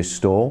 media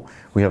store.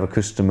 We have a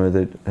customer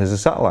that has a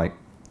satellite,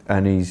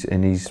 and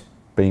he's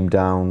beamed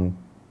down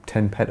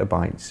 10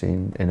 petabytes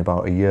in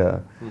about a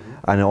year,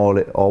 and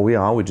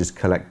we're just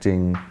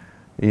collecting,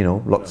 you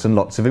know, lots and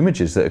lots of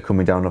images that are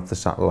coming down off the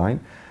satellite.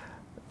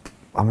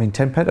 I mean,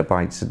 10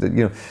 petabytes.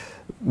 You know,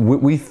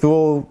 we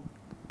throw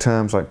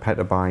terms like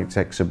petabytes,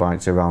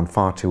 exabytes around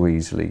far too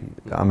easily.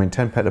 I mean,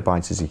 10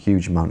 petabytes is a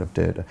huge amount of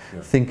data.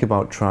 Think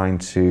about trying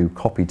to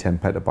copy 10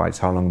 petabytes.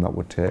 How long that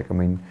would take? I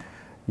mean.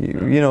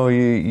 You know,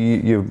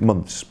 you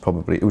months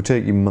probably. It would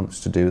take you months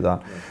to do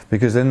that,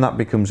 because then that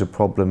becomes a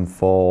problem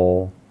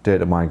for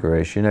data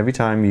migration. Every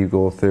time you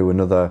go through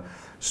another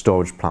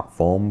storage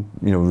platform,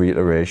 you know,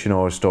 reiteration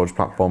or a storage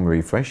platform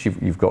refresh,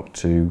 you've got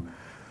to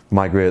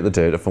migrate the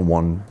data from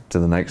one to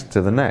the next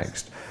to the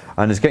next,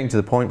 and it's getting to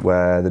the point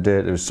where the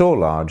data is so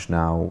large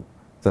now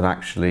that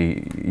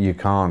actually you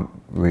can't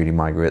really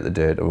migrate the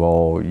data,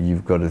 or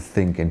you've got to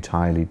think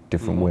entirely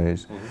different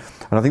ways.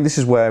 And I think this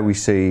is where we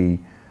see.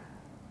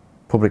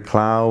 Public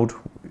cloud,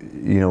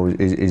 you know,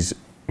 is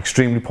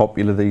extremely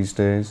popular these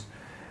days.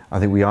 I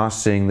think we are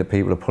seeing that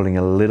people are pulling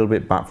a little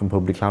bit back from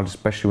public cloud,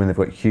 especially when they've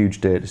got huge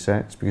data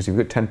sets, because if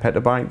you've got 10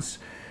 petabytes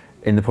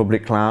in the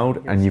public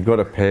cloud and you've got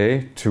to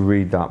pay to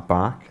read that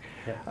back,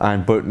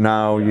 but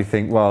now you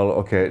think, well,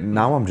 okay,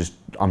 now I'm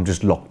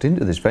just locked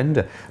into this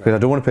vendor because I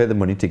don't want to pay the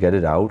money to get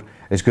it out.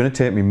 It's going to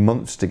take me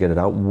months to get it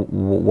out.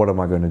 What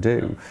am I going to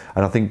do?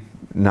 And I think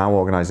now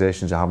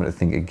organisations are having to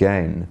think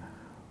again.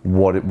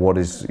 What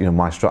is, you know,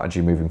 my strategy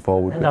moving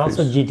forward? And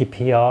also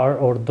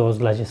GDPR or those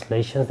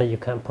legislations that you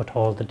can't put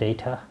all the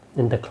data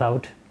in the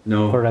cloud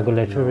for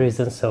regulatory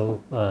reasons.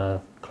 So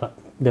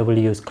they will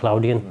use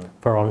Cloudian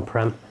for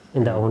on-prem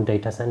in their own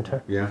data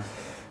center.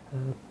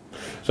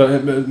 So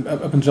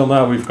up until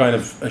now, we've kind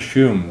of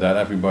assumed that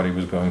everybody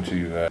was going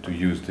to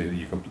use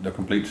the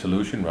complete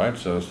solution, right?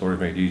 So Storage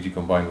Made Easy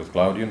combined with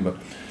Cloudian,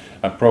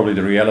 but probably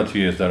the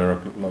reality is that there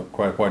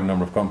are quite a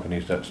number of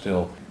companies that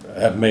still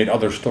have made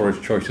other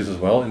storage choices as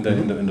well in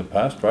the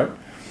past, right?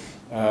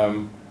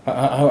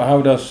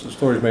 How does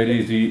Storage Made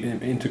Easy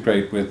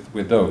integrate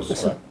with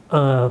those?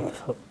 Right?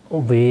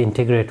 We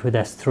integrate with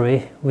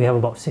S3. We have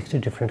about 60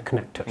 different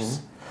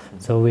connectors.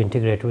 So we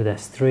integrate with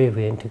S3.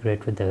 We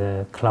integrate with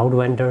the cloud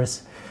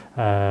vendors,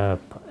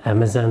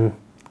 Amazon,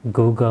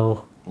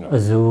 Google,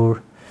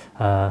 Azure,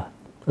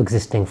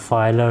 existing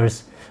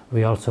filers.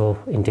 We also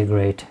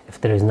integrate,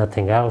 if there is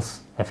nothing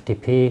else,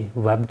 FTP,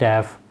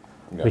 WebDAV.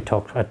 We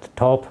talked at the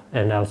top,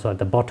 and also at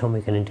the bottom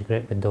we can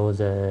integrate with those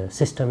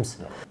systems.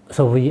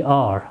 So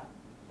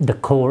the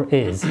core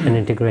is an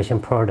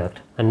integration product,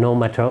 and no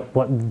matter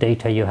what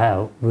data you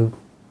have,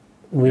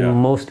 we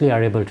mostly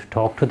are able to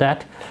talk to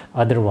that.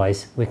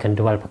 Otherwise, we can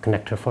develop a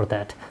connector for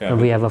that,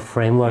 and we have a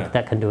framework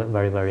that can do it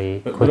very, very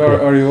quickly. But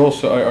are you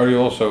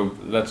also,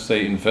 let's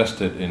say,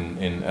 invested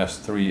in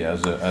S3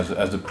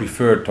 as a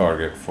preferred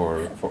target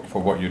for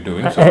what you're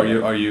doing? So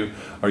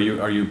are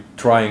you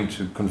trying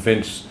to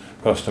convince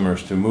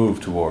customers to move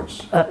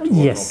towards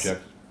yes,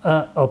 Object?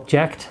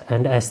 Object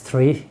and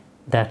S3,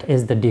 that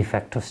is the de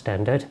facto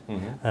standard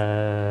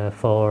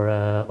for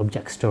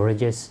object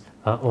storages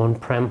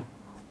on-prem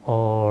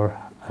or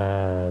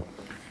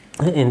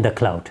in the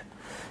cloud.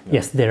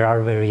 Yes, there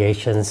are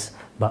variations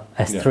but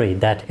S3,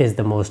 that is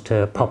the most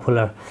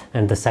popular,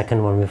 and the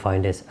second one we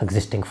find is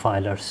existing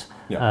filers,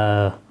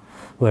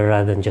 where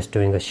rather than just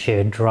doing a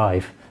shared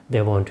drive,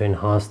 they want to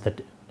enhance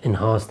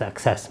the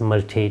access,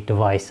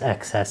 multi-device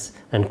access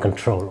and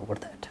control over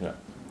that. Yeah.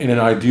 In an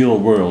ideal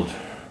world,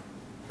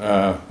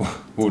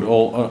 would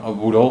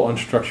all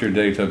unstructured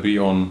data be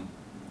on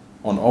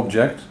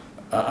object?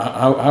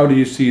 How do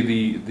you see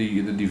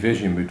the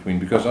division between,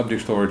 because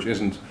object storage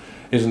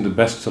isn't the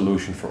best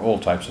solution for all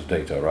types of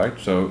data, right?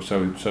 So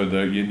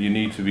you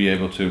need to be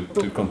able to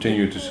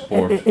continue to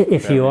support.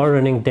 If you are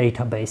running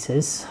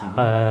databases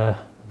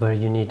where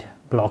you need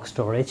block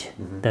storage,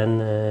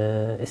 then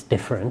it's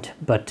different.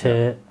 But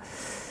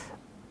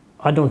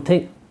I don't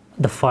think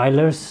the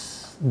filers,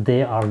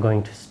 they are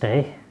going to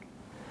stay,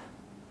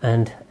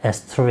 and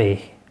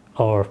S3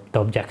 or the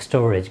object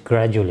storage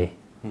gradually.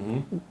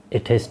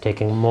 It is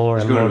taking more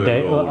and more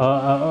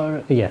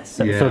data. Yes,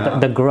 so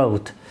the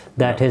growth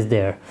that is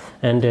there,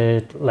 and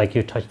like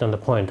you touched on the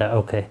point that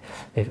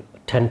if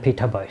 10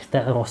 petabytes,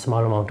 that's a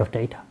small amount of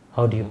data.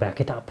 How do you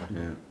back it up?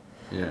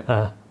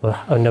 Well,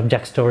 an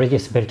object storage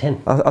is built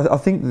in. I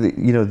think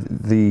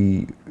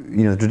the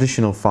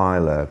traditional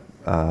filer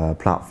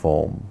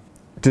platform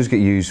does get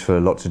used for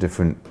lots of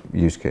different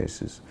use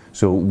cases.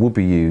 So it would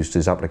be used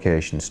as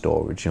application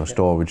storage,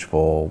 storage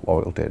for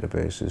Oracle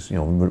databases,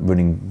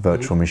 running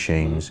virtual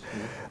machines.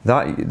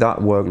 That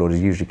workload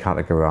is usually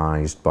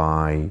categorized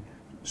by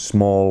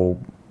small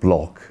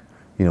block,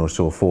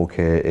 so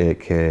 4K,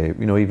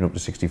 8K, even up to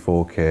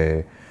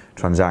 64K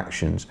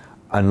transactions,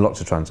 and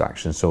lots of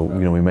transactions. So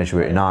we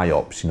measure it in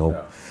IOPS.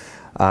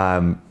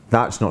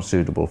 That's not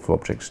suitable for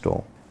object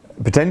store.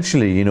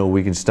 Potentially,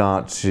 we can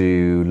start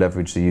to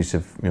leverage the use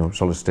of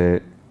solid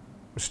state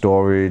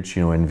storage,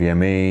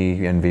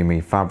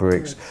 NVMe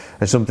fabrics.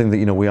 It's something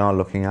that we are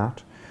looking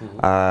at,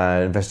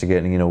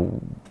 investigating.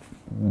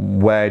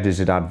 Where does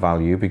it add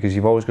value? Because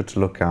you've always got to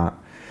look at.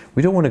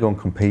 We don't want to go and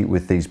compete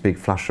with these big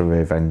flash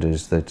array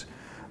vendors.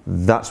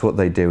 That's what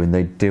they do, and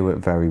they do it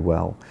very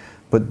well.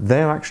 But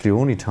they're actually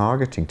only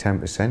targeting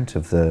 10%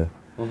 of the.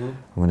 I'm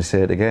going to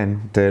say it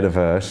again,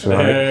 Dataverse,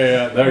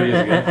 right? There he is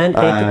again. And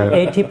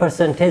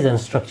 80% is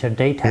unstructured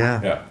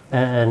data,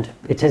 and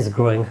it is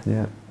growing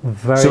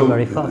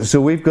very fast. So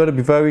we've got to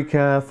be very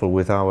careful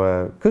with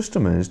our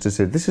customers to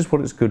say this is what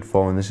it's good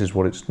for and this is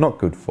what it's not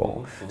good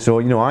for. So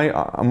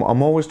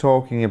I'm always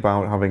talking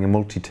about having a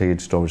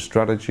multi-tiered storage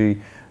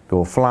strategy,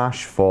 go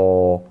flash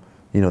for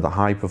the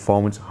high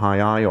performance, high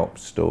IOPS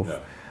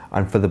stuff.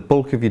 And for the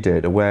bulk of your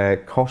data, where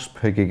cost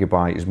per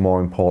gigabyte is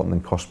more important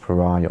than cost per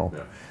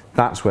IOP,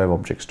 that's where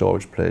object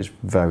storage plays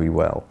very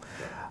well.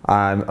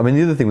 The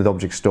other thing with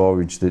object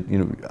storage that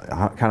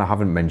I kind of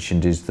haven't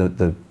mentioned is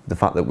the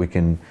fact that we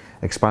can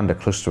expand a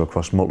cluster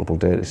across multiple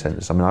data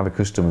centers. I have a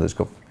customer that's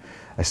got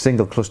a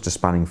single cluster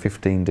spanning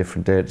 15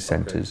 different data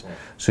centers,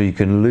 so you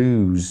can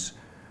lose.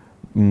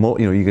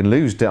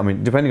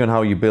 Depending on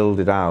how you build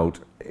it out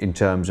in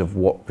terms of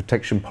what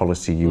protection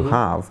policy you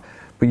have.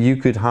 But you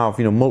could have,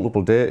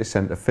 multiple data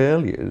center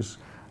failures,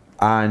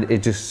 and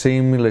it just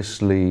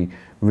seamlessly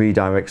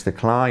redirects the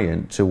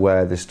client to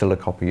where there's still a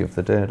copy of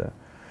the data.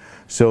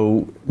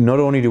 So not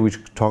only do we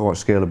talk about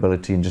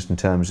scalability in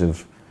terms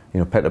of,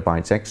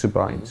 petabytes,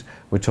 exabytes,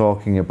 we're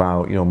talking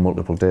about,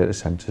 multiple data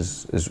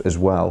centers as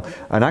well,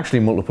 and actually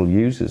multiple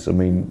users.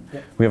 We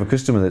have a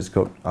customer that's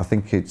got, I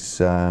think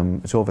it's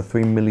over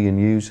 3 million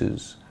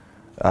users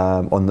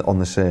on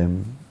the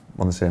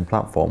same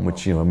platform,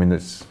 which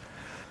it's.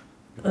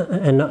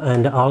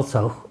 And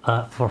also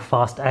for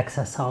fast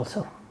access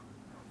also,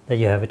 that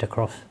you have it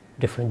across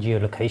different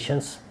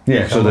geolocations.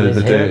 So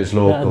the data is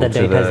local. The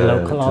data is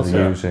local to also,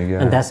 the user,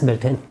 and that's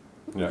built in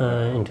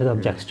into the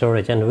object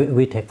storage, and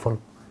we take full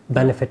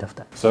benefit of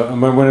that. So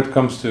when it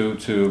comes to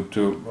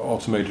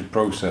automated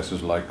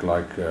processes like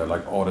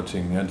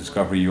auditing and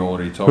discovery, you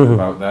already talked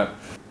about that.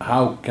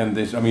 How can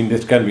this?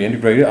 This can be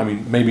integrated.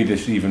 Maybe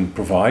this even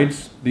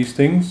provides these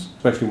things,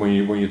 especially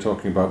when you're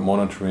talking about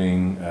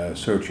monitoring,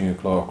 searching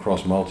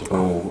across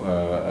multiple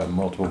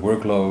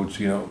workloads.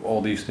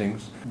 All these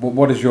things.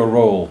 What is your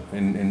role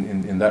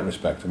in that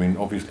respect?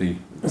 Obviously,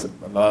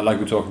 like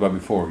we talked about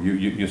before,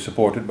 you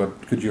support it,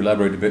 but could you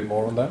elaborate a bit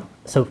more on that?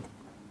 So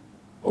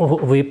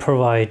we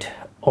provide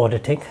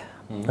auditing,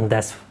 and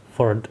that's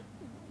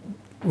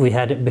we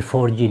had it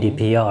before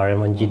GDPR,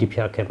 and when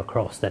GDPR came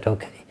across that,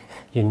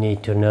 you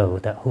need to know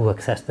that who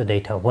accessed the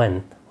data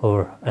when,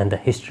 and the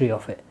history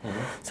of it.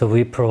 So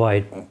we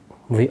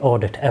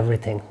audit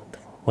everything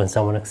when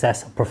someone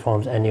accesses or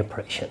performs any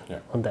operation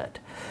on that.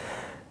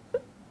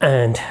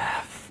 And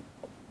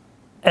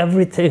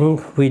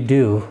everything we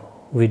do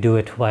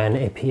it via an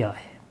API.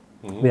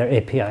 We are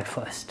API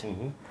first.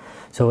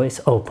 So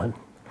it's open.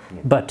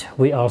 But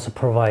we also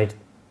provide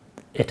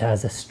it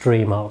as a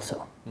stream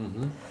also.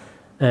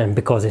 And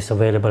because it's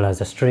available as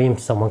a stream,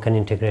 someone can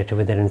integrate it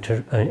with their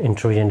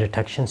intrusion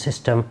detection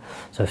system.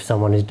 So if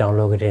someone is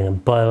downloading in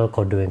bulk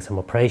or doing some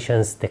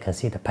operations, they can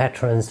see the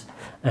patterns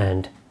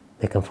and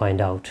they can find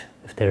out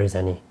if there is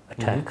any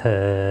attack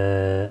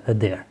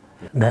there.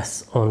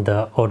 That's on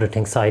the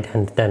auditing side,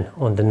 and then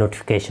on the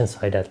notification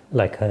side,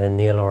 like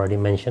Neil already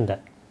mentioned,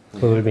 that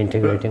we will be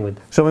integrating with.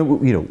 So I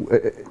mean, you know,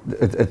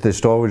 at the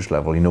storage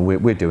level, you know,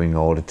 we're doing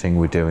auditing,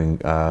 we're doing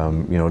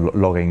you know,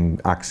 logging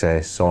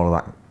access, all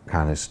of that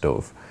kind of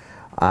stuff.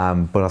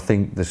 But I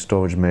think the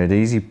storage made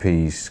easy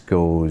piece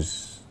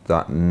goes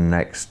that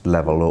next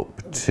level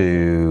up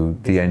to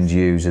the end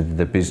user,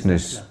 the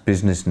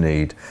business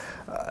need.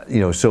 You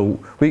know, so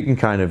we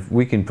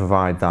can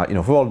provide that, you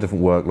know, for all the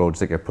different workloads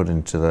that get put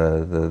into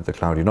the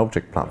Cloudian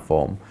object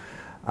platform.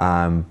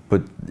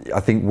 But I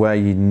think where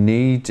you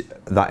need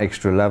that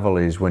extra level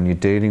is when you're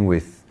dealing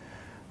with,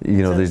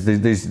 you know, there's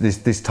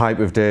this type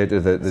of data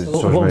that the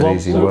storage made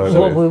easy work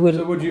with.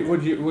 So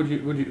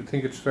would you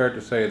think it's fair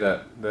to say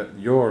that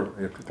your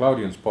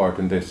Cloudian's part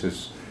in this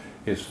is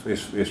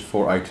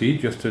for IT,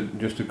 just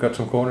to cut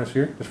some corners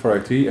here, just for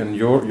IT, and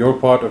your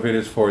part of it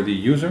is for the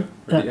user,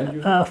 for the end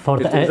user? For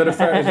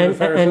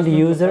the end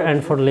user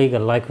and for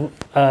legal. Like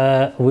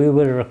we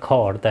will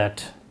record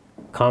that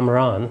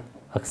Kamran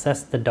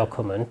accessed the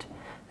document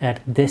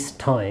at this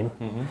time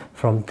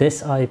from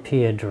this IP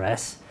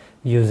address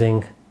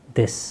using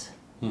this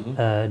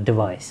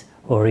device,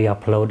 or he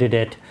uploaded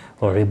it,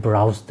 or he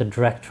browsed the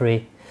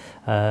directory.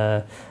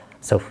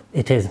 So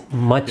it is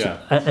much,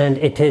 and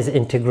it is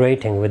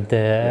integrating with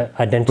the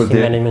identity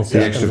management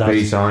systems. The extra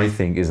piece, I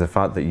think, is the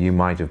fact that you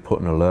might have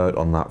put an alert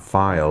on that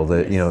file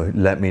that, you know,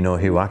 let me know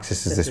who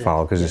accesses this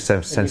file, because it's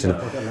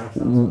sensitive.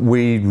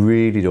 We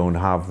really don't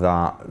have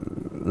that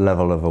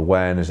level of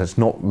awareness. That's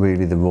not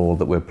really the role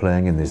that we're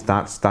playing in this.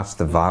 That's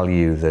the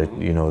value that,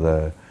 you know,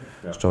 the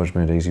Storage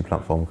Made Easy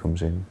platform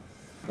comes in.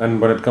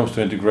 And when it comes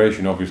to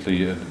integration,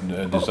 obviously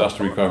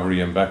disaster recovery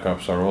and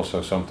backups are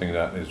also something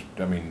that is,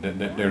 I mean,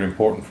 they're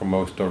important for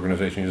most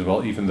organizations as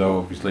well, even though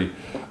obviously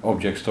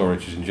object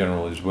storage in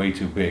general is way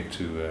too big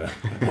to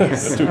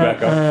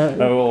back up.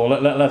 Well,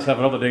 let's have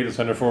another data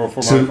center for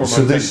So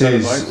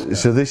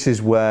this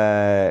is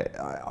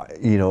where,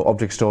 you know,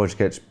 object storage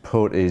gets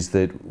put, is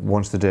that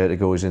once the data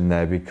goes in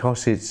there,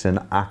 because it's an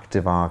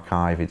active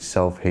archive, it's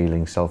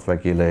self-healing,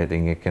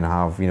 self-regulating, it can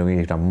have, you know, you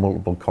can have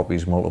multiple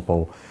copies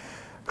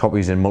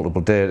in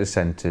multiple data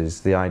centers.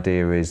 The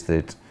idea is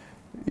that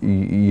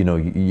you know,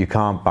 you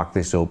can't back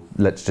this up,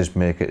 let's just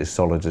make it as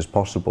solid as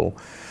possible.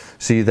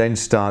 So you then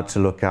start to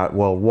look at,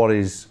 well, what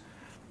is,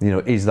 you know,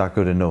 is that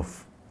good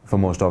enough for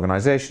most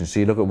organizations? So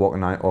you look at what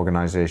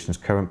organizations'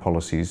 current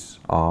policies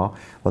are.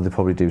 Well, they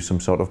probably do some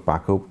sort of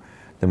backup,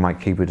 they might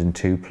keep it in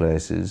 2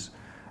 places,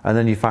 and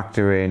then you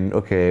factor in,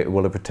 okay,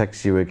 well, it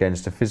protects you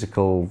against a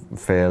physical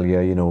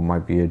failure, you know, it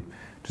might be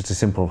just a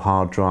simple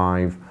hard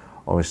drive,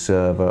 or a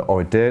server,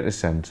 or a data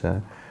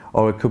center,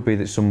 or it could be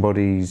that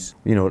somebody's,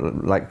 you know,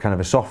 like kind of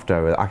a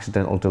software,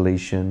 accidental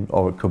deletion,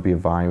 or it could be a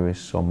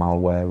virus or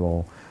malware,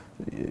 or,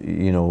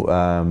 you know,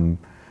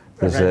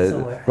 there's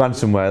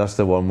ransomware. That's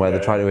the one where they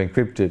try to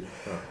encrypt it.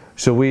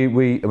 So I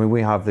mean,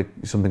 we have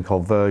something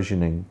called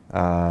versioning,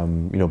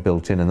 you know,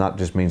 built in, and that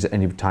just means that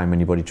any time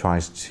anybody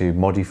tries to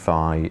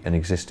modify an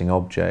existing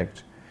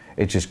object,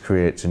 it just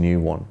creates a new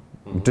one.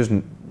 It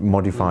doesn't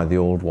modify the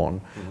old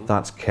one.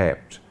 That's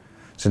kept.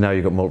 So now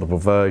you've got multiple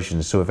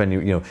versions. So if any,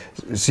 you know,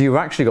 so you've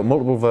actually got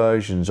multiple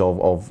versions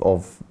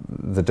of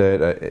the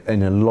data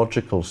in a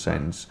logical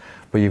sense,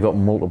 but you've got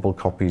multiple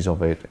copies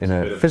of it in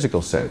a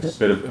physical sense. It's a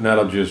bit of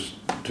analogous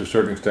to a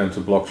certain extent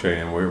to blockchain,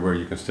 and where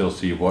you can still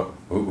see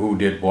who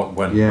did what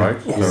when, right?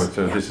 Yes.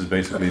 So this is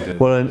basically the...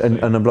 Well,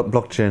 and a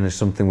blockchain is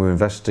something we're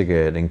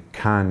investigating.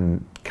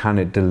 Can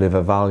it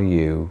deliver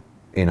value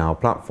in our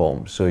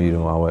platform? So, you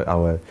know,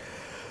 our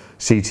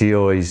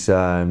CTO is,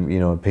 you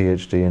know, a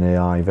PhD in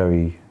AI,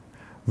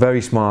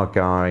 very smart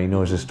guy, he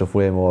knows this stuff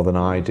way more than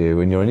I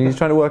do, and, you know, and he's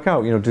trying to work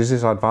out, you know, does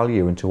this add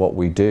value into what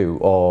we do,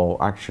 or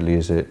actually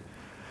is it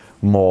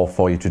more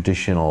for your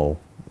traditional,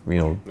 you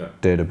know,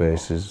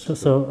 databases?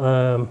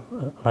 So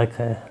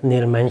like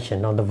Neil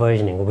mentioned on the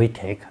versioning, we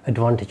take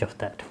advantage of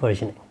that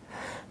versioning.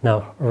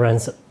 Now,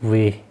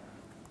 we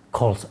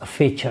calls a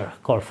feature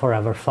called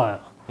Forever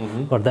File.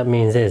 What that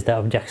means is the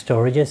object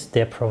storages,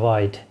 they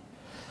provide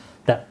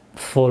that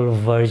full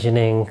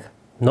versioning,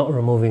 not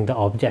removing the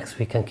objects,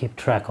 we can keep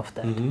track of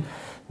that.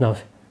 Now,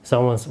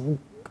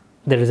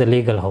 there is a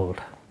legal hold.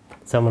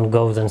 Someone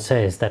goes and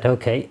says that,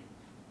 okay,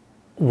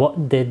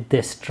 what did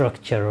this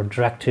structure or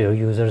directory or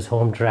user's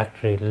home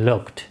directory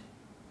looked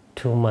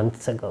 2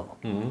 months ago?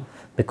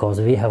 Because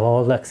we have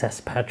all the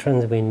access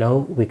patterns, we know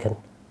we can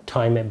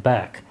time it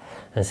back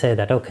and say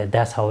that, okay,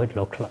 that's how it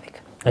looked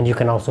like. And you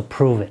can also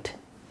prove it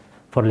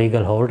for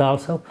legal hold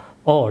also,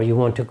 or you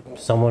want to,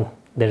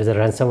 there is a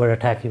ransomware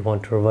attack, you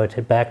want to revert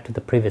it back to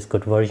the previous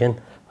good version,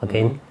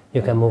 again,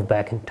 you can move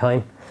back in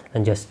time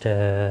and just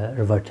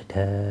revert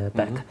it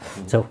back.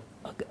 So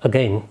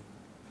again,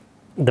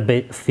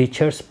 the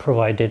features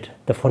provided,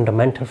 the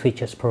fundamental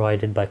features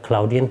provided by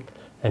Cloudian,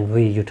 and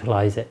we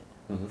utilize it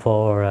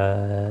for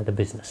the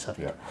business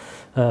side.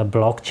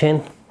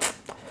 Blockchain,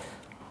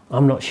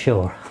 I'm not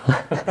sure.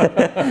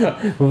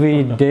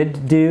 we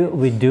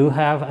do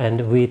have,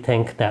 and we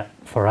think that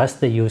for us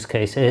the use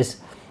case is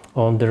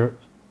on the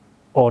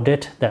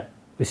audit, that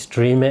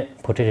stream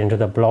it, put it into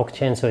the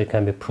blockchain so it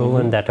can be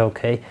proven that,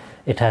 okay,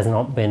 it has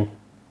not been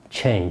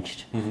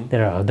changed.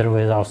 There are other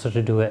ways also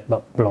to do it,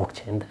 but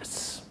blockchain,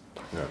 that's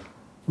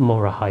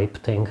more a hype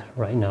thing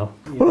right now.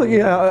 Well,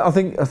 yeah, I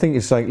think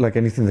it's like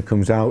anything that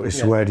comes out,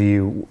 is where do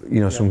you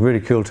know, some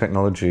really cool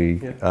technology,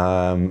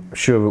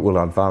 sure it will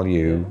add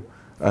value,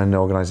 and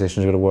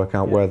organisations are going to work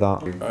out where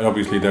that... And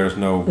obviously there's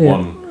no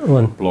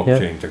one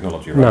blockchain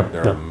technology, right?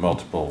 There are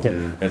multiple.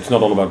 It's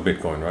not all about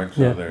Bitcoin, right?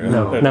 So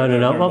No.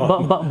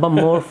 But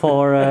more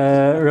for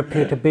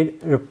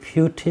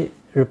reputability.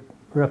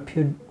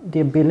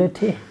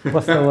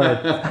 What's the word?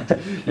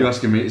 You're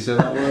asking me to say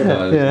that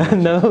word?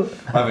 No.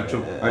 I have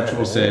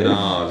trouble saying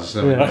R's,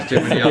 so there's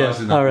too many R's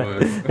in that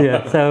word.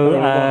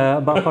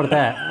 So, but for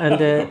that, and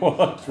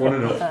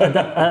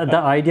the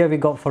idea we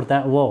got for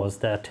that was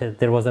that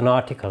there was an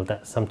article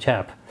that some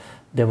chap,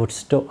 they would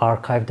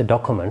archive the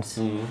documents,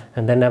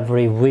 and then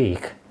every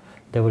week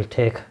they will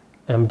take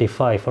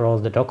MD5 for all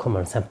the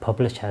documents and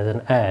publish as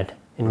an ad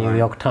in New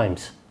York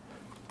Times.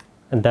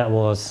 And that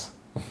was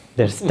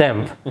their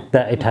stamp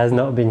that it has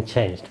not been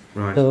changed.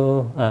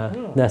 So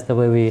that's the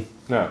way we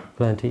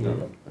plan to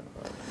use it.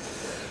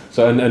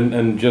 So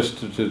and just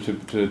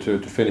to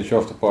finish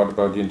off the part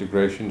about the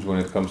integrations when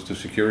it comes to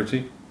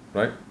security,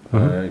 right?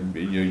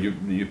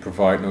 You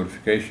provide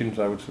notifications.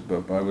 I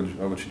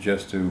would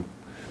suggest to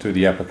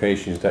the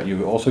applications that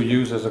you also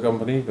use as a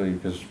company,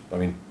 because I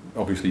mean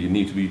obviously you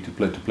need to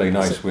play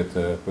nice with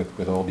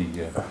all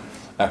the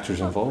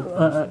actors involved.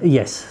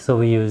 Yes, so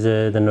we use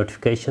the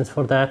notifications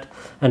for that,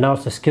 and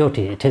also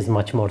security. It is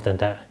much more than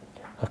that.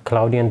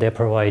 Cloudian, they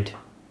provide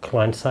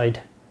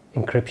client-side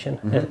encryption,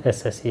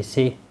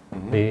 SSEC.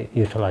 We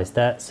utilize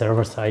that,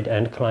 server-side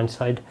and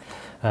client-side.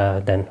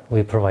 Then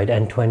we provide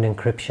end-to-end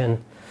encryption.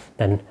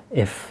 Then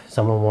if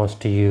someone wants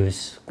to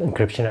use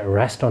encryption at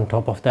rest on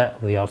top of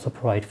that, we also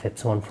provide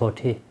FIPS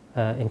 140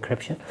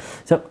 encryption.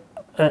 So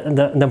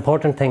the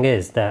important thing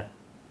is that,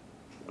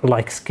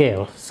 like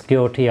scale,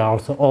 security,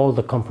 also all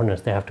the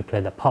components, they have to play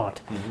their part,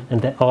 and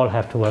they all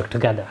have to work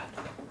together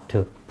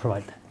to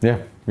provide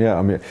that. Yeah.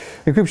 I mean,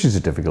 encryption is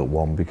a difficult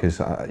one because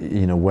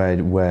you know,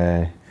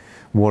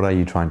 what are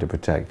you trying to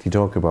protect? You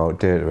talk about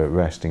data at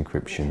rest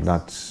encryption.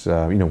 That's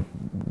you know,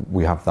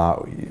 we have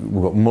that.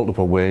 We've got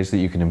multiple ways that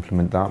you can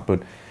implement that,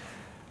 but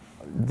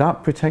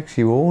that protects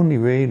you only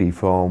really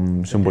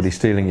from somebody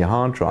stealing your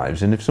hard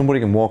drives. And if somebody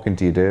can walk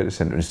into your data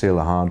center and steal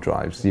the hard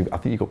drives, I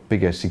think you've got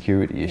bigger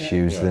security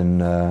issues than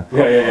than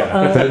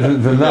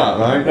that,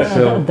 right?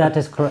 So that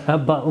is correct.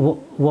 But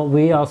what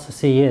we also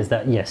see is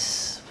that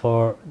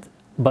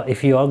but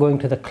if you are going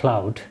to the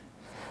cloud,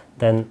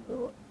 then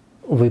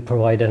we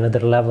provide another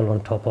level on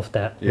top of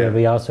that, where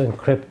we also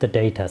encrypt the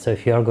data. So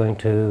if you are going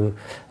to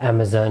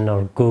Amazon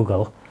or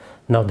Google,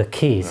 now the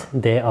keys,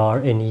 they are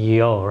in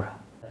your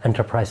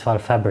enterprise file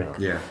fabric.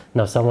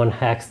 Now someone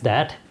hacks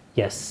that,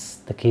 yes,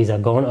 the keys are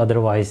gone.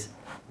 Otherwise,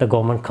 the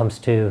government comes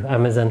to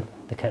Amazon,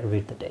 they can't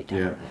read the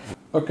data.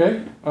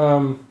 Okay,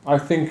 I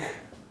think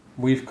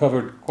we've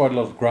covered quite a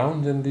lot of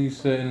ground in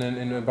these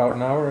in about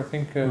an hour. I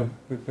think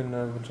we've been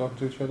talking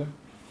to each other.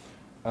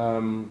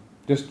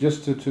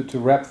 Just to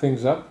wrap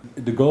things up,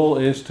 the goal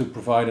is to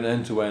provide an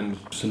end-to-end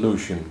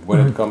solution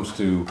when it comes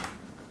to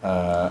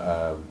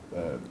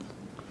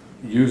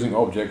using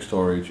object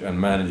storage and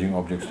managing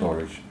object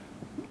storage.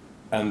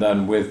 And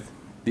then with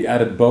the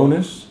added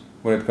bonus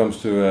when it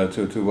comes to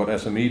what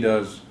SME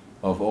does,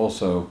 of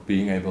also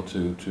being able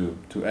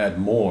to add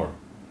more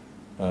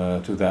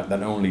to that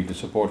than only the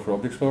support for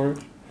object storage,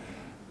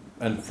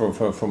 and from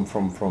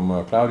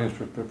Cloudian's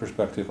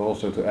perspective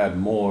also to add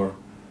more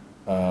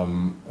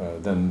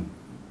than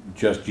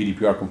just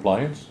GDPR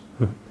compliance.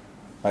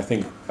 I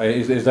think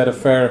is that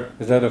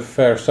a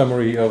fair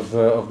summary of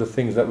the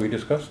things that we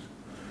discussed?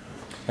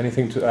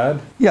 Anything to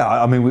add? Yeah,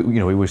 I mean,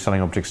 we were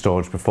selling object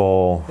storage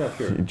before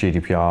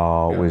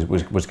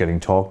GDPR was getting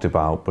talked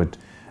about, but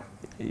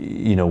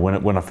you know,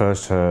 when I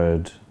first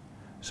heard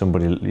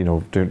somebody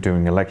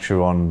doing a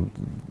lecture on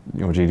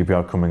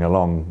GDPR coming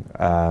along,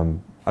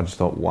 I just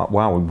thought,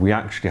 wow, we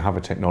actually have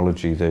a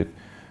technology that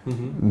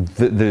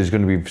that is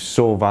going to be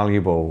so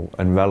valuable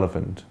and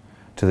relevant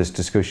to this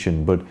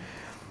discussion. But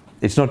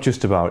it's not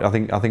just about.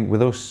 I think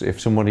with us, if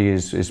somebody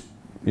is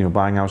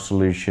buying our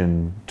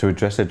solution to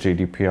address their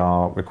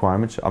GDPR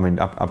requirements, I mean,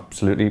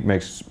 absolutely, it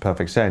makes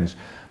perfect sense.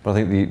 But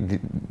I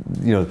think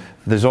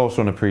there's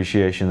also an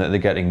appreciation that they're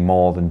getting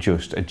more than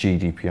just a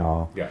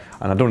GDPR. And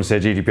I don't want to say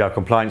GDPR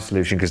compliance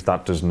solution because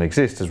that doesn't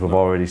exist, as we've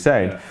already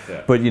said.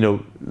 But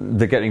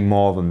they're getting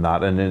more than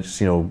that, and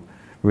it's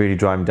really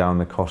driving down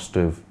the cost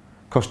of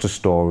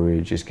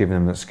storage. It's giving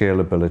them that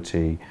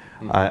scalability,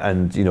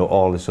 and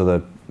all this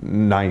other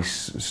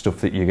nice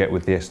stuff that you get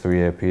with the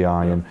S3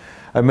 API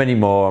and many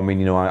more. I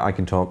mean, I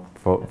can talk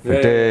for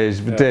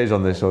days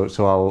on this,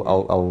 so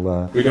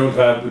I'll. We don't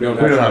have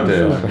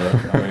days.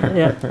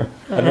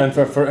 And then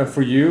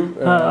for you,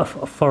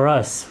 for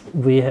us,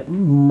 we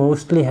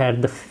mostly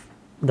had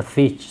the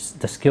features,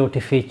 the security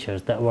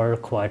features that were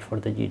required for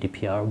the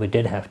GDPR. We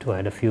did have to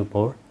add a few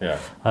more.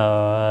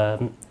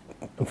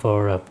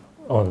 For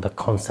on the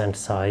consent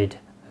side,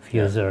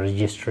 user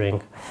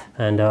registering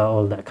and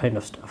all that kind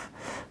of stuff.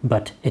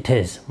 But it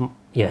is,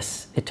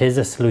 yes, it is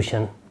a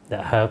solution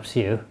that helps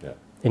you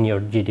in your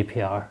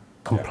GDPR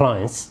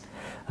compliance,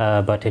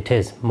 but it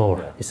is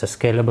more. It's a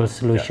scalable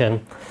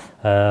solution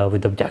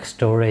with object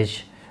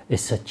storage.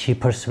 It's a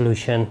cheaper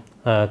solution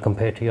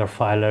compared to your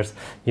filers.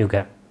 You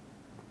get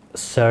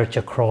search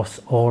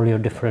across all your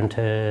different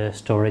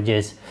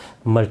storages,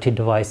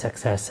 multi-device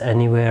access,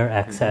 anywhere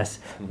access,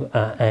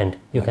 and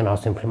you can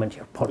also implement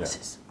your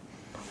policies.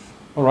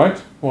 All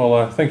right.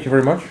 Well, thank you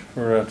very much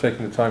for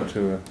taking the time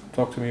to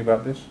talk to me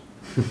about this.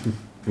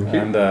 Thank you.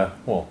 And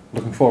well,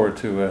 looking forward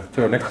to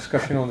our next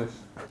discussion on this.